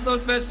 I'm so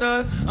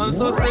special, I'm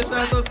so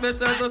special, so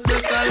special, so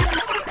special.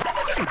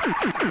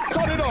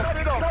 Turn it up.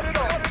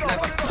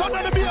 Turn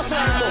on the bass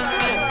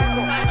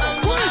line.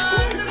 Squeeze.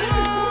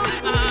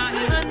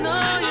 I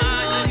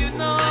know, you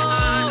know.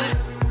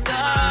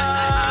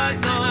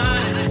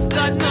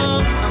 God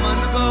know, I'm on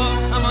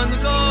the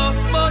go.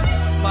 But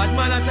bad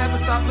man, I try to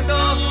stop me though. I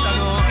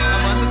know,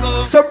 I'm on the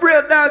go. Some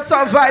real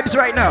dancehall vibes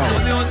right now.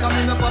 Don't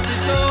coming up off the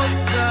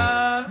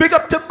show. Big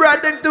up to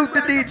Brandon Duke,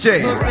 the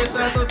DJ. So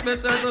special, so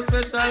special, so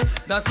special.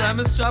 That's why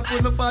I'm shop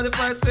with my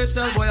 45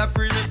 special. Boy, I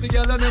premium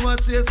together and they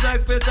want chase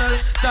like petal.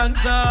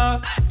 Thank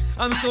ya.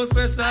 I'm so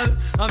special,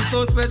 I'm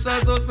so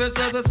special, so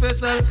special, so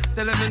special.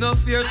 Tell them me no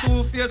fear,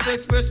 two fierce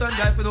expression.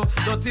 Guy for no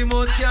dirty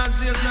mouth can't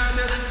chase none of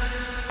them.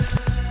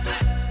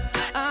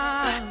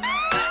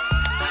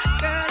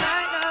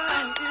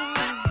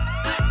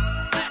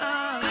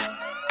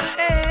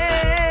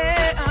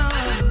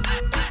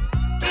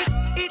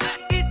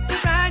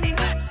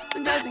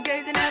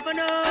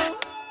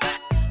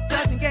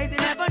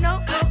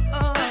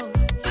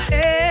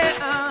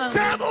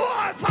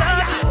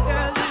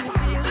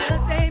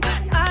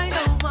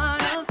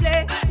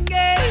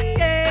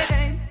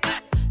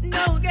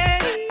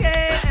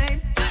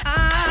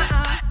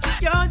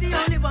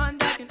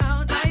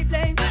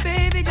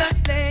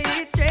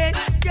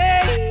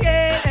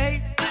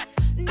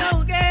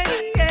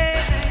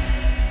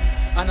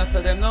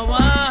 So them no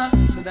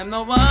one, so them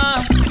no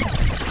one.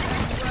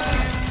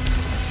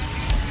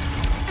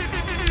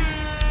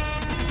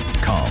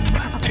 Come,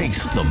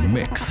 taste the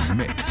mix.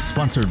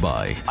 Sponsored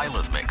by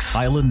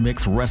Island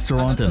Mix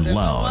Restaurant and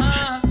Lounge.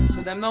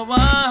 So them no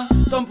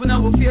one. Thumping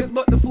our face,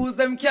 but the fools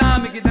them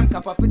can't. Me give them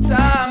cap off a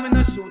charm, me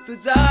no shoot to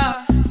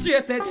jar.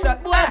 Straight head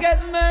shot, boy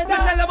get murdered. Me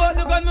tell about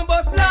the gun me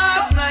bust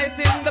last night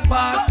in the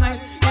past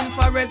night.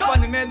 Infrared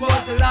funny made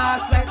was the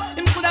last night.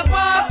 Him coulda a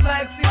fast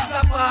like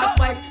sister fast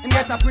like. And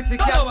get a pretty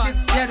casket,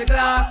 yeah, the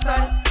glass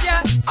and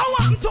yeah. I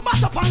want him to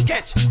bat up and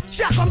catch.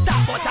 She come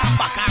talk about her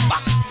back and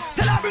back.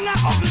 Tell her bring her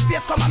ugly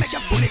face, come and make you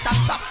pull it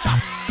and chop chop.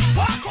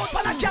 Walk out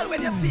on a girl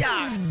when you see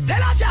her. Tell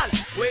her girl.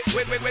 Wait.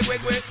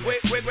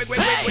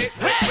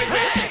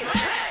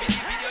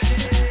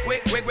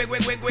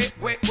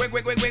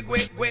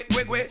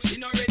 She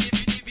not ready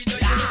for the video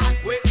yet.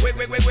 Wait.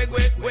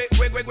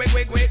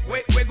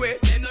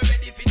 She not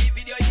ready for the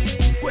video yet.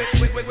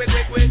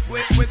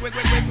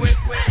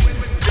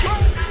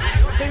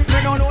 Think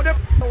we don't know the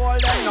all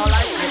them no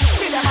like me.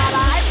 See them all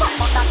hype up,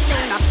 but that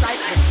still not strike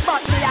me.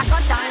 But me a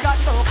cut and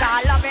got so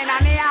called loving a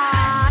me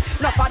heart.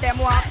 Enough of them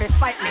want to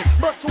spite me,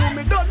 but to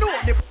me don't know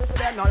the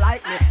them no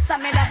like me. So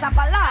me just have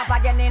a laugh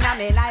again in a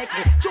me like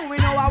me. True we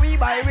know how we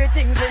buy we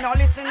things we no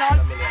listen on.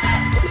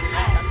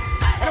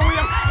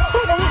 Anyway,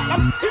 who knows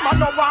something I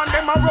don't want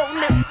them around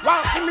me.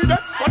 Want see me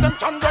dead so them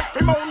can get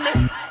free moan me.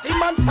 Team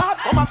man start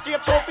come and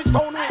straight so fi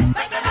stone me.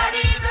 Make them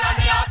body evil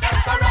and me out them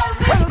surround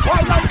me. Well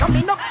boy like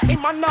coming up, team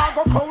man now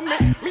go crown me.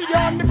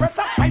 Media on the press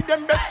I try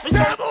them best fi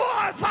say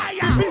more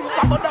fire. Feel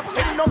some of them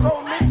still no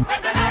round me. Make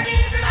them body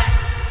evil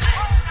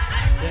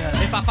and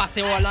yeah, if I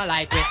fussy all not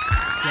like it.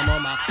 Your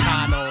mama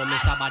can't know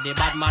Mr. Body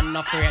bad man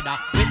no afraid of.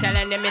 We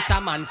telling them Mr.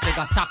 Man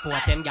figure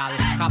support him gal.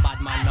 Cause bad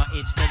man no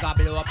itch figure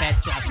blow up head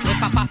shot. If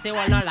I pass it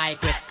all no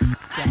like it.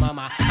 Your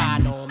mama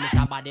can't know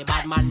Mr. Body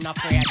bad man no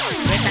afraid of.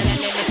 We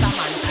telling them Mr.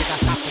 Man figure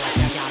support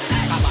him gal.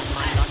 Cause bad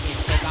man no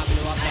itch figure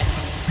blow up head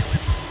shot.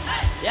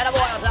 Yeah, the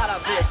boy has had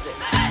a face it.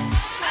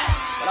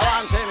 But I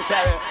want him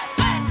carry.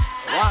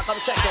 I want to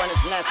come check you when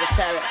it's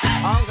necessary.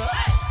 Hunger.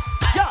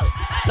 Girl,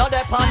 now they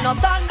pan no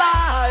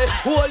standby.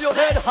 Hold your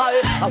head high.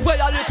 And where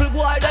a little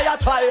boy they a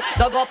try.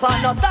 Now go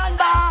pan no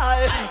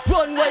standby.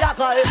 Run where you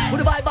cry.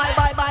 With the bye.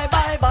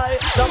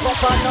 Now go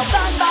pan no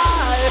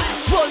standby.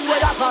 Run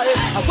where you cry.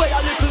 And where a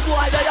little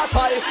boy they a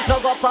try. Now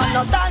go pan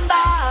no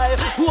standby.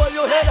 Hold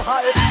your head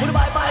high. With the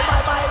bye.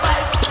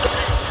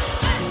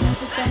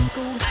 After start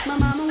school, my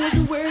mama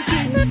wasn't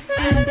working, and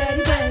my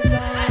daddy was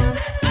gone.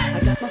 I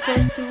got my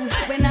first two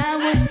when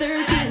I was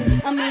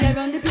 13. I mean, I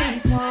run the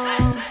place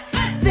warm.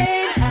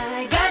 Then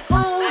I got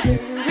older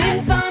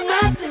and found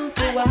myself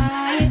a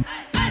wife,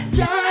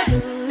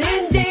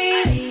 struggling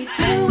daily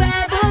to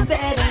have a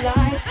better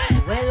life.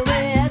 Well,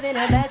 we're having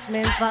a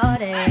bashment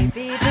party.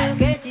 People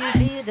get you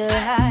feel the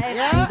hype.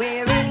 Yeah.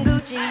 Wearing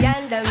Gucci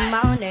and the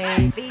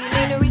money.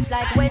 Feeling rich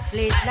like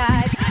Wesley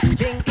Snipes.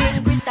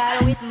 Drinking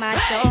crystal with my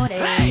shorty.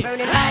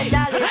 Burning my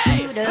jolly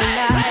through the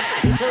night.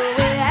 So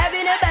we're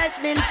having a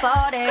bashment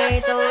party.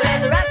 So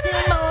let's rock till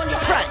the morning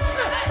front.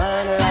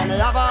 When me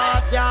a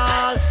bad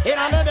girl,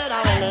 inna me bed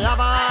when me a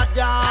bad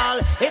girl.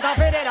 It a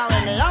fit it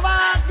when me a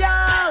bad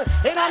girl.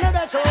 Inna me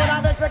bed show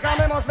that bitch because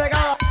me must make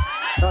her.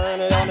 So when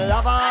me a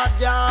bad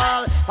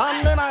girl, from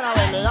me mind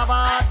when me a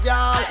bad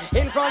girl.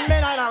 In front me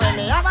night when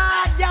me a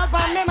bad girl,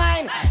 from me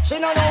mind. She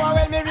no know how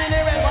well me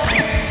really well.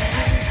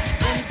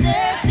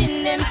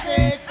 Them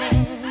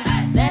searching.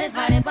 That is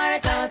why they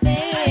pirate our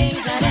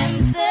things. And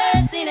them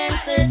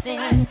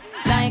searching.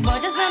 Like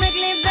gorgeous on a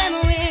clip them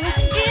wing.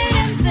 Yeah,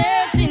 them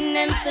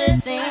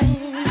searching.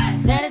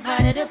 That is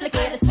why they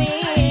duplicate the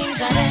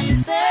swings. And them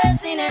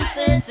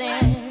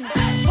searching.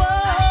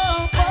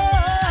 Whoa.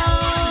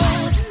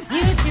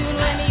 You tune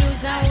when they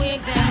use our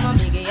wigs. And my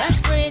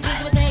biggest phrases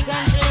will take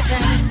and shake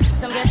them.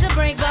 Some get to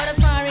break, but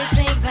the far it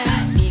takes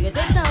them. Eager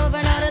to solve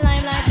another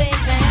limelight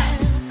bacon.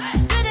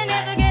 Couldn't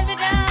never get it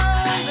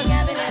down.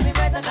 Vocabulary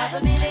price of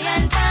 $500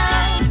 million.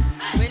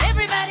 When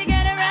everybody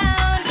get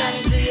around,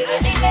 coming to you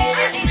with the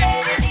enemies.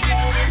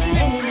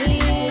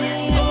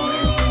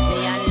 Me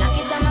unlock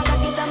it, I'ma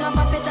cock it, I'ma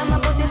pop it, I'ma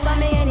put it for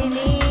me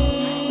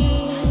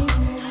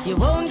enemies. You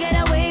won't get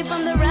away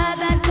from the wrath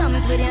that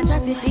comes with the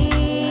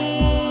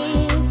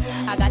atrocities.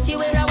 I got you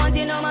where I want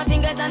you, know my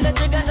fingers and the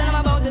triggers, and I'm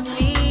about to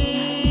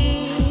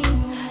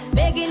squeeze.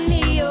 Begging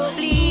me, oh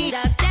please,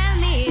 just tell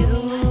me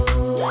who.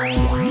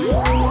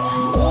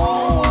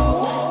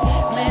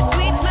 Mess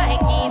with my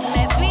keys,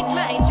 mess with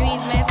my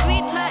trees, mess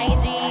with my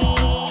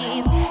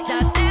G's.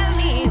 Just tell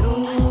me who.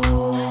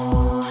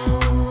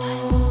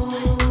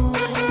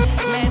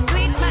 Mess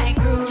with my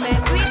crew,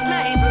 mess with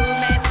my brew,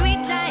 mess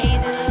with I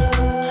do.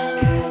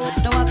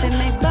 Don't have to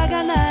make bag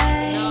of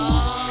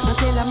nice.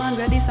 Until a man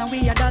ready, and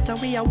we are that and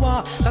we are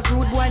war. Cause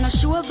rude boy no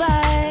sure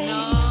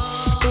vibes.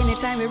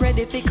 Anytime we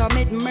ready to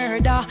commit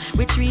murder,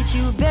 we treat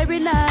you very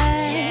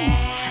nice.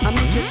 I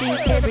make you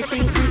think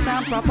everything crisp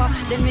and proper,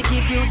 then we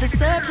give you the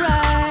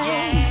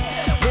surprise.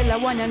 Well, I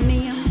want your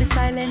name, the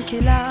silent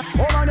killer.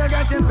 Over the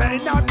getting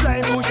paid, not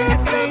play, pushing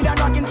Escalade and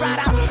rocking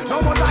Prada.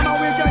 No more drama,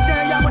 we just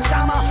tell you much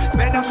drama.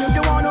 Spend up if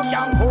you wanna,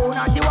 young cool,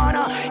 not you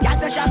wanna. Got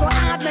to shadow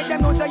hard, make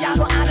them know so you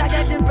go hard. I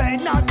getting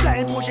paid, not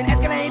play, pushing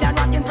Escalade and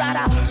rocking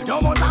Prada.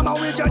 No more drama,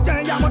 we just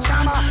tell you much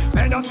drama.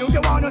 Spend up if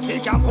you wanna, see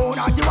young cool,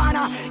 not you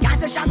wanna. Got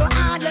to shadow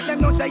hard, let them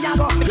know so you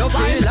go. You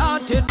feel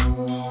at it,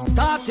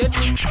 start it.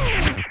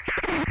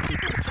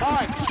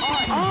 Aye.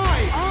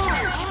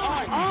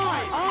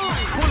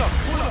 Pull up.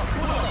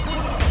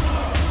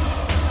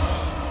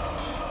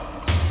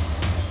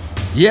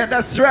 Yeah,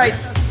 that's right.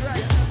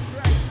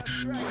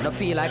 I don't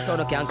feel like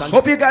someone can come.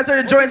 Hope you guys are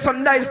enjoying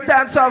some nice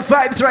dancehall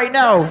vibes right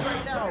now.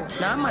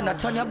 Nah, man, I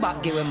turn your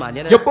back, give it, man.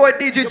 You know? Your boy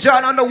DJ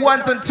John on the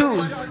ones and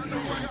twos.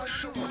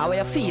 How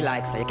you feel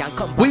like, so you can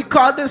come back. We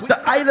call this the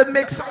Island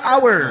Mix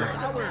Hour.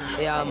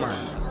 Yeah,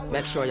 man.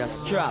 Make sure you're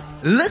strapped.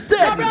 Listen.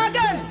 Come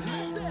again.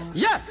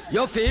 Yeah,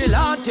 you feel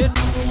haunted.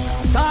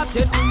 Start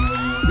it.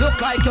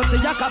 Look like you see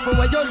a couple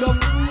where you look.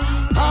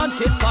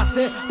 Haunted,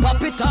 fussy,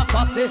 pop it off,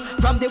 fussy.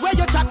 From the way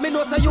you chat, me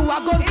know say you are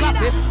gun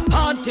coffee.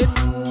 Haunted,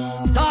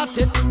 start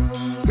it.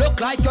 Look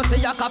like you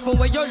see a couple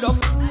where you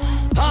look.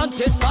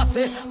 Haunted,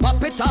 fussy,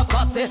 pop it off,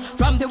 fussy.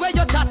 From the way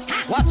you chat,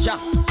 watch ya.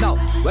 Now,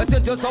 when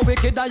since you so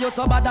wicked and you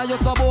so bad and you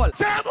so bold.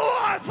 Say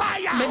more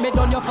fire. Make me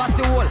done your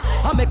fussy hole.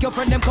 I make your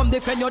friend them come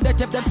defend your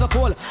death if them so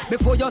cold.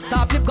 Before you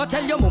stop, lip go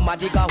tell your mama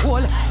dig a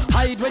hole.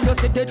 Hide when you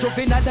sit there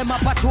trophy and them a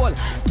patrol.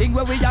 Thing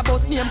where we a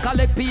boss name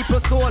collect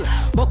people's soul.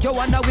 Buck you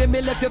wonder where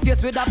me left your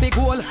face with a big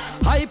hole.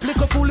 Hype like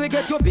a fool we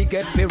get your big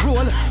head for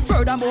roll.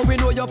 Furthermore we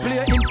know you play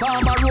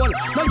informer role.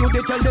 Now you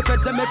dey tell the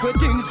feds and make we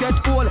things get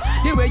cool.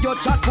 The way you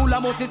chat full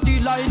of must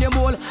steal in your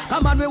mole.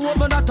 Come on we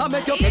woman that to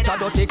make you catch a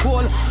dirty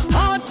coal.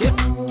 Haunt it,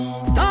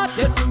 start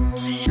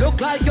it.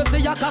 Look like you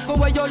see a coffin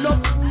where you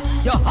look.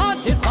 You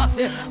haunt it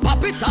fussy,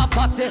 pop it off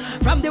fussy.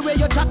 From the way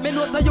you chat me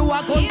know say you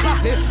are gun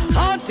coffee.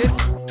 Haunt it,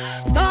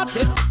 start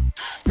it.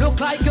 Look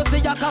like you see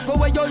a coffin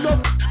where you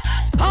look.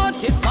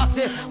 Haunt it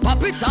fussy,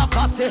 pop it off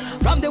fussy.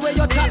 From the way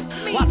you chat,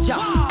 watch ya.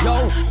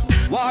 Yo,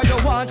 what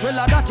you want,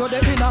 well that you the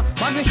winner.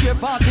 Man we share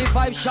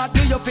 45 shot,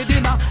 do you for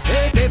dinner.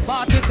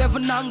 AK-47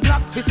 and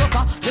Glock for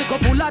supper. Lick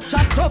up full of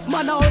chat, tough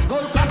man a house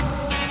gold crack.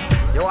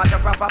 You want a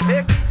proper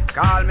fix?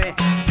 Call me.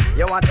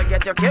 You want to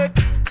get your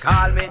kicks?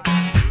 Call me.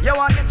 You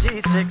want your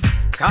cheese chicks?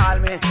 Call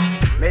me.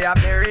 Me have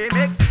the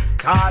remix?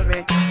 Call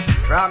me.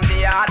 From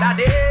the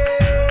other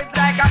days,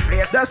 like a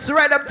place. That's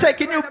right, I'm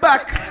taking you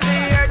back.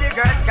 Hear the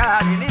girls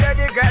calling, hear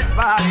the girls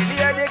bawling,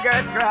 hear the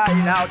girls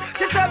crying out.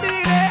 She said,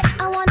 "Be there."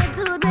 I want a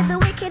dude with the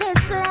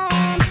wickedest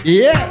slang.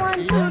 Yeah.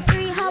 1, 2,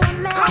 3, how a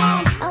man.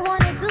 I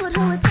want a dude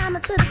who would time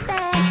it to the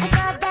fan. I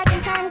thought back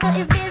and tangle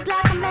his biz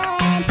like a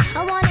man.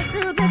 I want a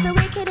dude with the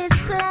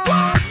wickedest slang.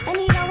 I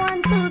need a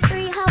 1, 2,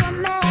 3, how a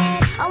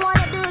man. I want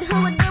a dude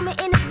who would do me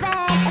in his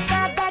van. I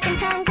thought back and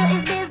tangle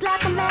his biz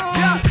like a man.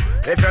 Yeah.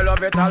 If you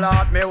love it,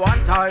 alert me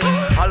one time.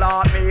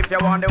 Alert me if you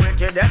want the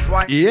wickedest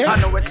one. Yeah. I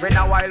know it's been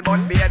a while,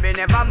 but baby,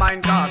 never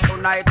mind. Cause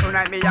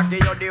tonight me I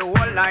give you the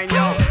whole line,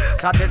 yo.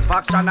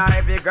 Satisfaction and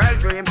every girl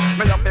dream.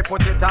 Me love to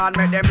put it on,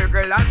 make them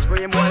girl and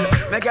scream.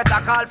 Well, me get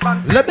a call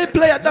from. Let me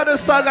play another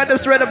song on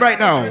this rhythm right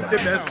now. The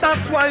best,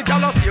 that's why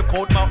y'all stay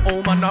out my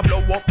home and I blow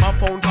up my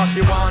phone cause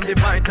she want the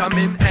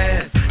vitamin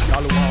S.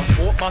 Y'all want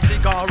smoke my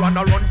cigar and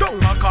I run down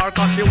my car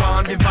cause she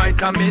want the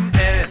vitamin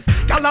S.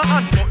 Y'all a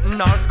unbutton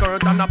her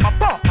skirt and a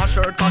pop off my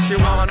shirt cause she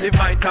want the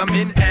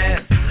vitamin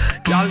S.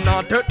 Y'all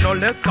not hurt no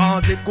less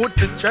cause it good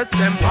to stress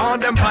them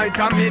want them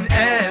vitamin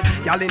S.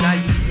 Y'all in a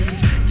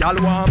heat,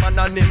 y'all warm and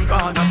on him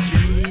gone the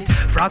street.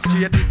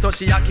 Frustrated so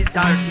she a kiss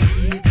her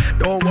teeth.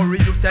 Don't worry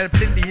yourself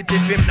delete.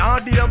 If him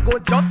not there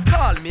good just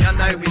call me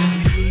and I will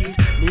tweet.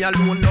 Me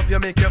alone love you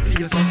make you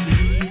feel so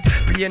sweet.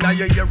 Pain in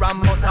your ear and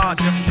massage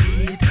your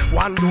feet.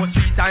 One dose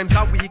 3 times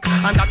a week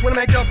and that will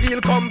make you feel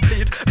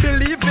complete.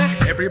 Believe me,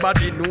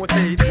 everybody knows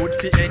say it's good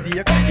for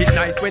headache. It's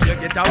nice when you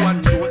get a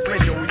one dose when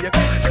you wake.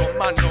 Some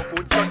man no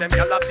good so them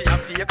y'all feel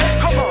fake.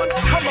 Come on,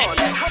 come on,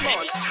 come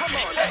on, come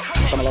on.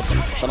 Some love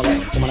them,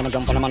 woman I'ma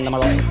jump on them and I'ma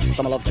rock them.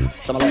 Some love them,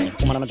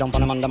 woman I'ma jump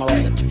on them and I'ma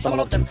rock them. Some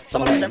love them,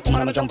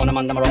 woman I'ma jump on them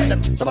and I'ma rock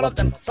them. Some love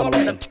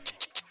them.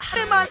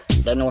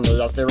 They know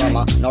me as the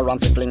rama, no ram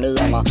fi fling me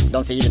yama.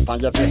 Don't see it on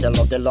your face, you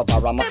love the love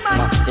rama.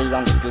 The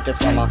undisputed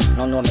scammer,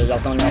 no know me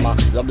as no yama.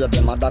 Your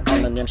baby mother call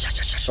me name,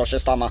 so she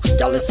stammer.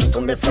 Girl listen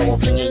to me flow,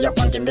 fling it up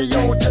and give me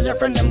yo. Tell your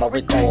friend them how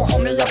we go,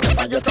 hold me up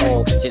on your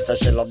toe. She says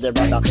she love the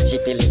brother, she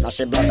feel it now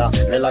she bladder.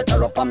 Me light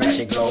her up and make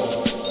she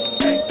glow.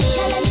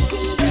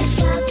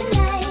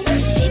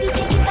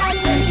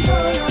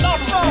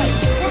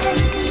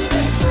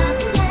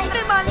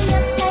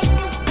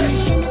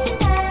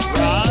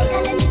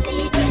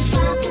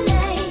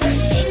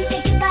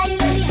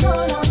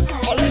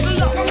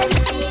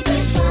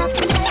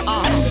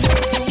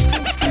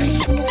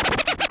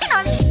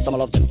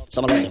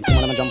 Some love them,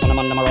 woman I'ma jump on them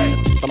and I'ma rock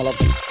them. Some love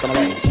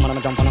them, woman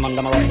I'ma jump on them and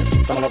I'ma rock them.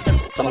 Some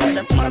love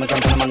them, woman I'ma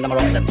jump on them and I'ma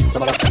rock them.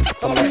 Some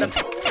love them.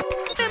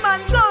 The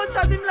man go out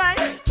as him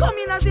like, come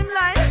in as him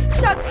like.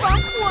 Chat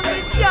back phone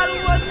with girl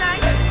one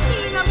night.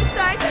 He in a me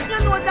side, you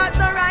know that's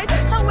not right.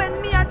 And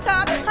when me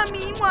attack, I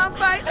mean want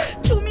fight.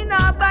 Chew me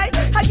now bite,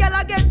 a girl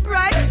I get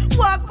bright.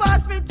 Walk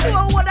past me, throw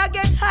a word I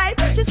get hype.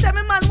 She say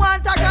me man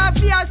want a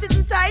coffee or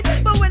sitting tight.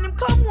 But when him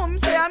come home,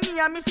 say I'm me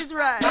and Mrs.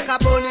 Right.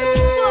 Macaboni,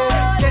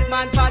 get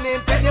man pan him,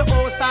 pay the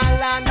house and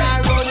land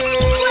and run it.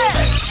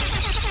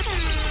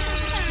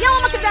 Yo,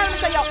 I'm going to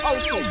say yo,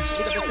 outfit.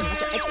 Because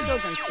it's a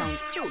explosion sound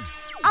too.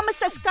 I'm going to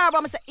say Scarborough,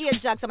 I'm going to say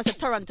Ajax, I'm going to say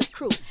Toronto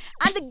Crew.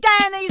 And the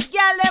guy in his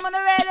girl, them on the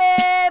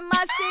ready,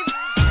 massive.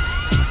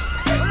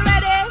 On the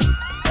ready?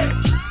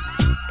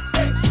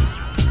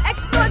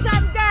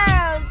 Explosion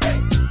girls.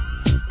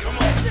 Come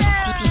on.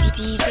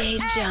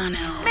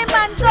 Jono. Me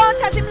man go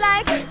out as him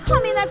like,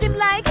 come in as him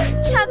like,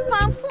 chat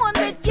pan phone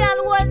with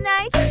girl one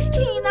night.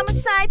 He in on my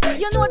side,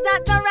 you know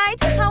that not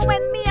right. And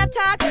when me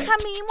attack, I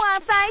mean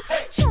one fight.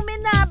 Chew me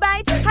nah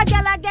bite, a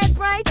girl I get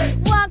bright.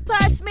 Walk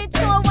past me,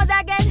 throw what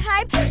I get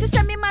hype. She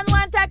say me man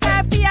want a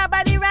car for your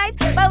body right.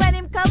 But when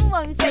him come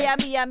home, say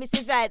me a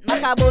Mrs. Right.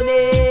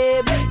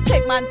 Macabone,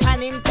 take man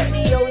pan him, take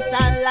the house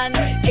and land.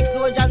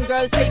 Explosion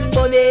girl sing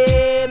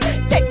bone.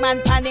 Take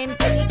man pan him,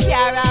 take the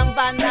car and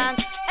van and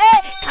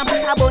hey, come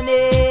Macabone.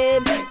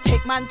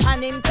 Take man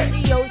pan him, take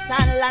the house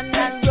and land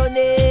and run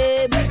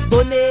him.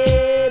 Bone.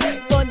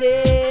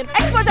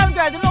 Explosion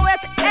girls, you know where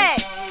to hey.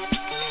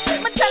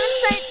 Me tell him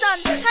straight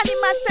done, and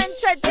him a send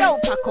tread. Yo,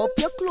 pack up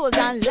your clothes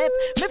and left.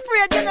 Me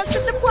afraid you know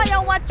see the boy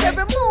and watch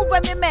every move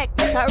when me make.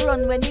 Make a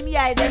run when him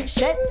hide them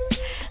shit.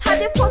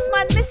 And the first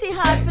man me see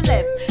hard for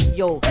left.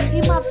 Yo,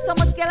 him have so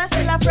much girl and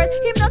still afraid.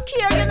 Him no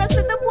care, you know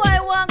see the boy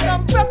want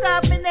come broke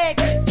off me neck.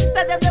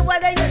 Sister them the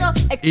weather, you know.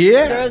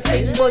 Yeah. Girls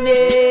sing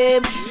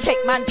name.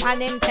 Take man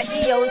pan him, take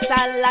the house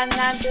and land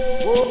and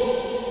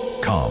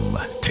Come,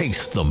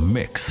 taste the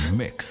mix.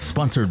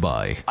 Sponsored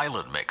by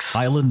Island Mix.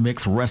 Island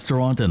Mix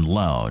Restaurant and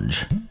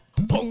Lounge.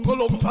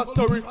 Bungalow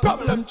Factory,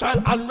 Problem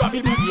Child and Ravi.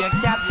 You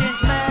can't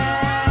change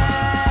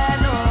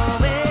man, no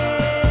way.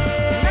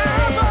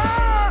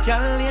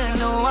 Girl, you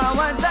know I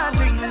was a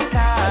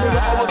drinker.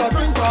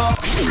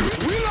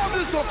 We love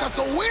the soca,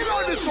 so we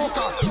love the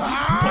soca.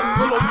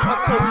 Bungalow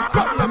Factory,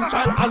 Problem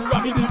Child and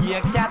Ravi.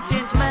 You can't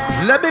change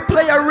man. Let me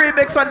play a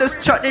remix on this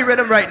chutney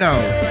rhythm right now.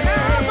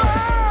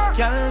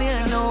 Girl, you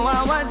know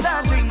I was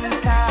a drinker.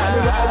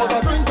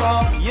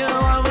 You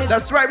always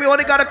That's right, we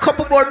only got a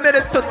couple more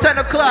minutes till 10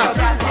 o'clock.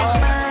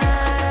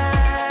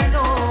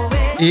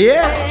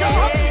 Yeah.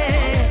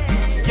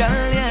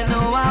 Girl, you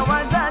know I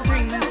was a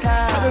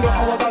drinker.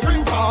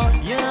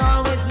 You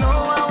always know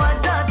I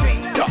was a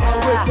drinker. You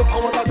always know I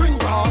was a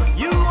drinker.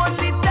 You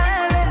only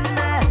telling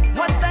me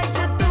what I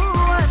should do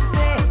and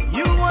say.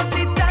 You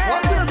only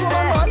telling me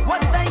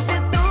what I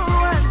should do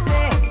and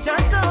say.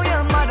 Just so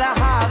your mother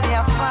have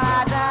your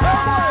father.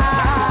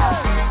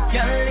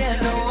 Girl, you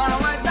know I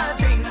was a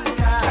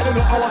drinker. You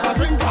know I was a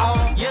drinker.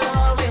 You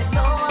always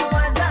know I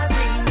was a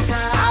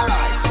drinker.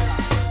 Alright.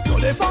 So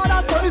the father,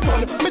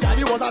 son, me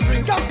daddy was a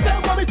drinker. Say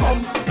when we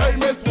come, hey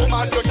miss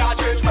woman, you can't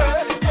change me.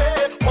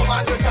 Hey,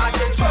 woman, you can't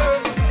change me.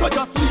 So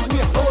just leave me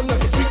alone, let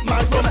me drink my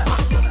rum.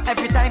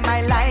 Every time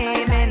I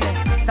line in,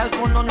 cell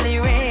phone only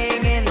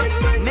ringing.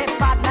 Me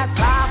partner's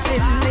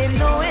laughing, they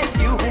know it's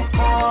you who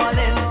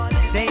calling.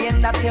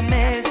 Saying that you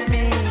miss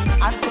me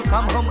and to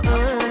come home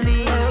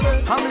early.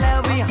 Come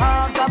let we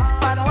hug up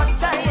and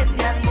watch a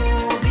Indian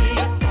movie.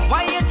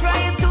 Why you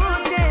trying to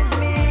change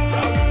me?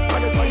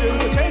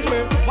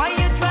 Why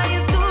you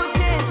trying to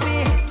change me?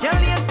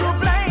 Girl, you're too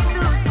blind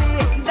to see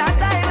that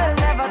I will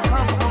never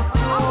come home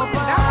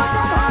sober.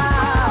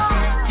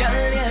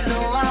 Girl, you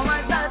know I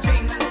was a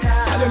drinker.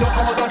 You know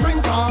I was a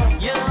drinker.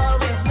 You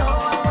always know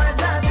I was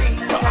a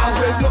drinker. You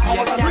always know I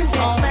was a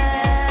drinker.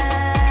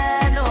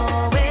 No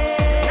way.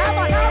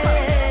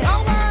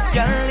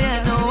 Girl, you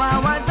know I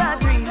was a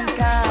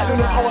drinker. You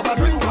know I was a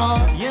drinker.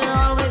 You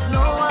always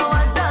know I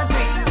was a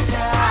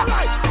drinker.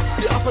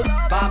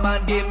 Barman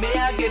give me a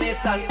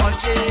Guinness and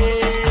punching.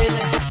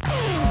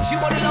 She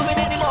want the loving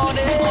in the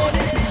morning.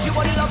 She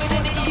want the loving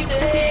in the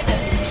evening.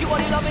 She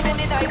want the loving in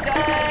the night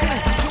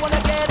time. She wanna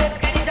get it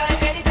anytime.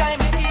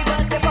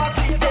 Even if I'm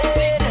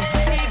sleeping,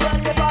 even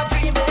if I'm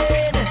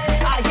dreaming.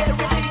 I hear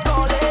Richie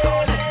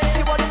calling.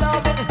 She want the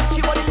loving.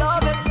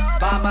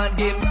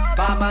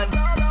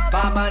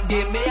 Barman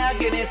give me a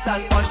Guinness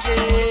and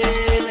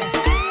punching.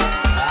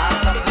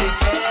 I'm a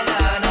bitchin'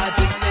 and a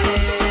gypsy.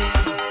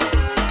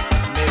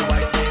 Me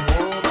wife me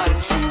home and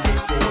she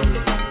waiting.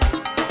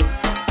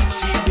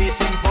 She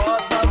waiting for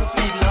some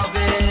sweet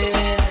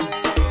loving.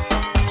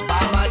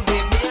 Barman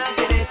give me a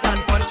Guinness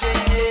and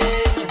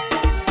punching.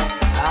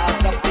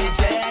 I'm a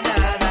bitchin'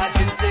 and a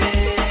gypsy.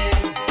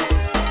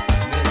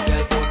 Me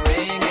cell phone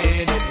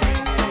ringing.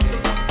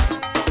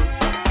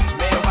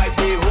 Me wife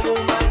me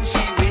home and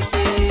she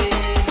waiting.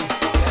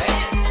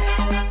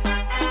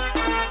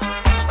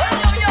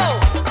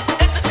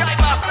 It's the Jive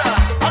Master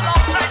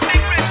alongside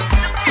Big Rich,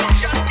 the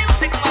future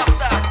music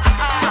master.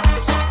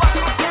 Super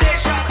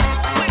combination,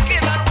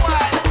 wicked and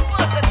wild,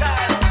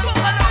 versatile.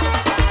 Bungalows,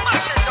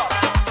 mash it up.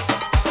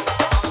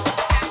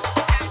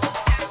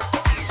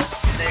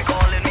 They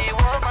calling me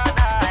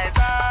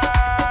womanizer,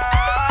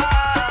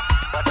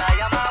 but I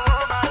am a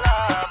woman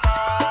lover.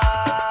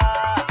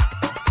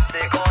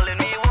 They calling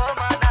me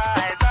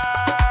womanizer.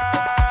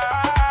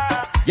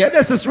 Yeah,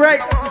 this is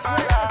right.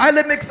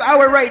 Island Mix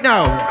Hour right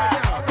now.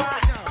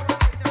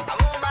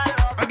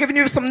 I'm giving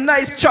you some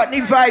nice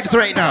chutney vibes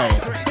right now.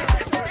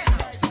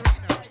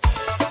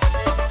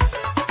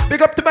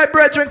 Big up to my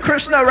brethren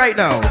Krishna right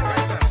now.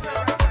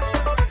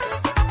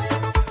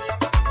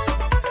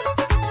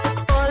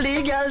 All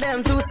the girl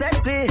them too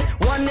sexy.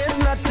 One is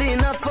not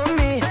enough for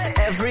me.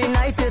 Every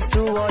night is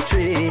 2 or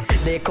 3.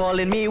 They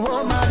calling me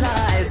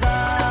womanizer.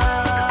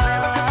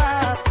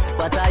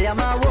 but I am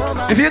a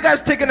woman. If you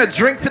guys taking a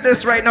drink to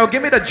this right now,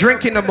 give me the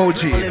drinking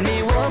emoji. Calling me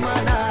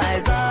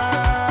womanizer,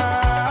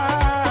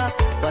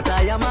 but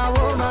I am a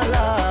woman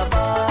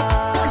lover.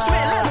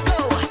 Let's go.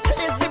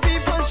 It's the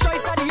people's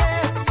choice of the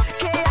year.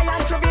 K.I.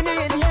 and Trovini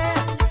in here.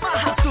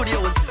 Maha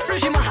Studios,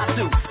 Regime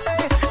Mahatu.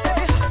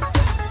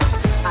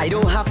 I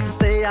don't have to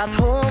stay at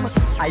home.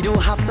 I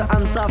don't have to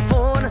answer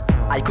phone.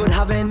 I could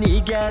have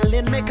any girl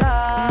in my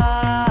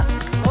car.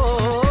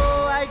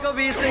 Oh, I could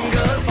be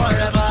single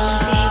forever.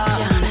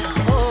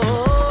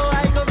 Oh,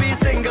 I could be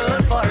single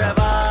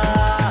forever.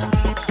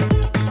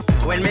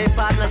 When my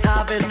partners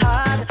have it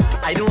hard,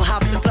 I don't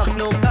have to pluck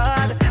no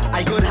card.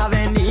 I could have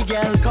any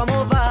girl come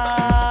over.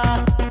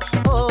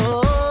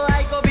 Oh,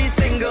 I could be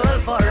single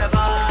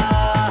forever.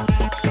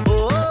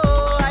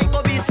 Oh, I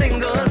could be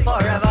single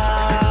forever.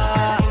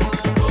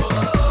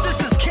 This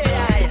is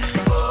K.I.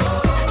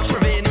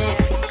 Trevini,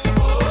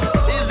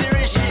 Izzy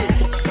Rishi,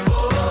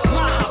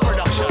 Maha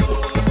Productions.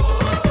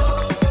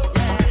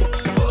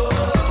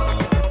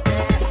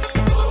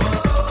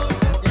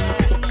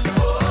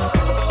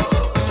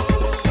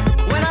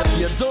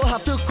 You don't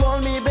have to call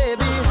me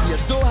baby, you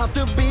don't have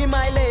to be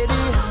my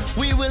lady.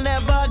 We will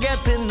never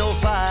get in no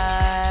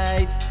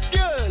fight.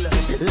 Girl,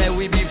 let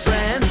we be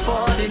friends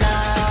for the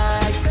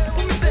night.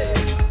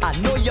 I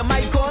know you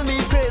might call me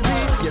crazy,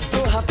 you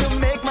don't have to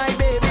make my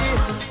baby.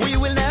 We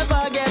will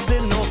never get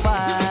in no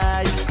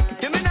fight.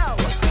 Hear me now.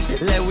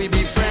 Let we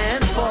be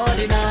friends for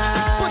the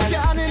night. Put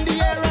your hand in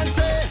the air and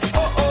say,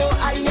 oh oh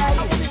aye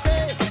aye.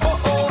 Oh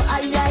oh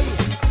aye aye.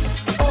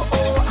 Oh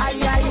oh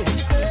aye aye.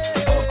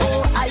 Oh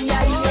oh aye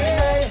aye.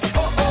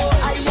 Oh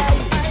oh aye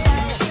aye.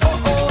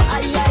 Oh oh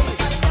aye aye.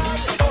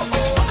 Oh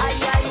oh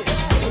aye aye.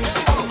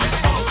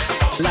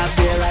 Last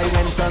year I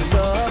went on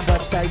tour,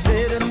 but I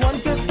didn't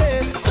want to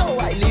stay, so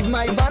I leave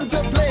my band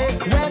to play.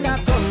 When I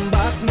come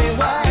back, my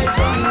wife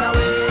run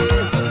away.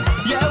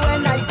 Yeah,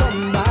 when I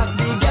come back,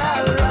 the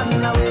girl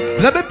run away.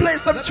 Let me play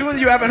some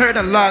tunes you haven't heard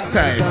in a long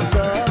time.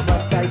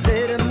 But I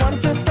didn't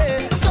want to stay,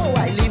 so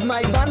I leave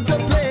my band to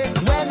play.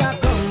 When I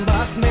come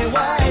back, my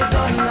wife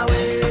run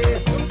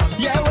away.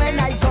 Yeah, when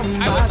I come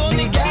back,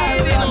 the girl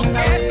run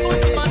away.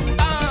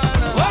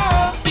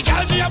 The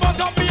girl she a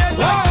bust up me head.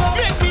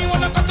 Make me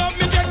wanna cut up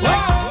me jet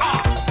lag.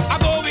 I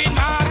go with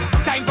mad.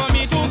 Time for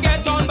me to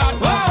get on bad.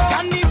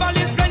 Carnival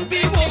is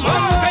plenty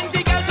woman,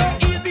 plenty girl to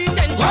ease the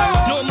tension.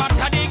 No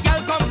matter the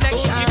girl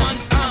complexion.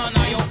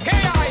 Montana, you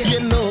K.I. You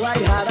know I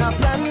had a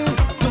plan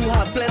to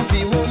have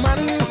plenty woman.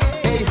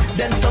 Hey,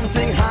 then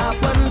something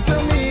happened to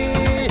me.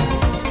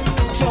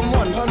 From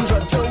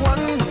 100 to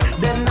 1,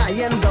 then I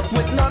end up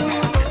with none.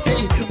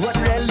 Hey, what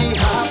really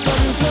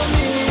happened to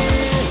me?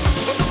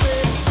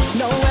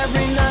 Now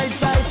every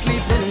night I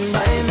sleep in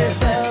by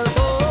myself.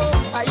 Oh,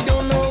 I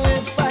don't know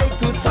if I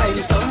could find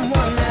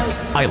someone else.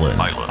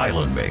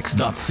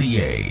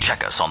 Islandmix.ca.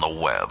 Check us on the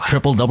web.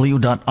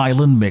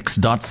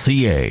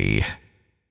 www.islandmix.ca.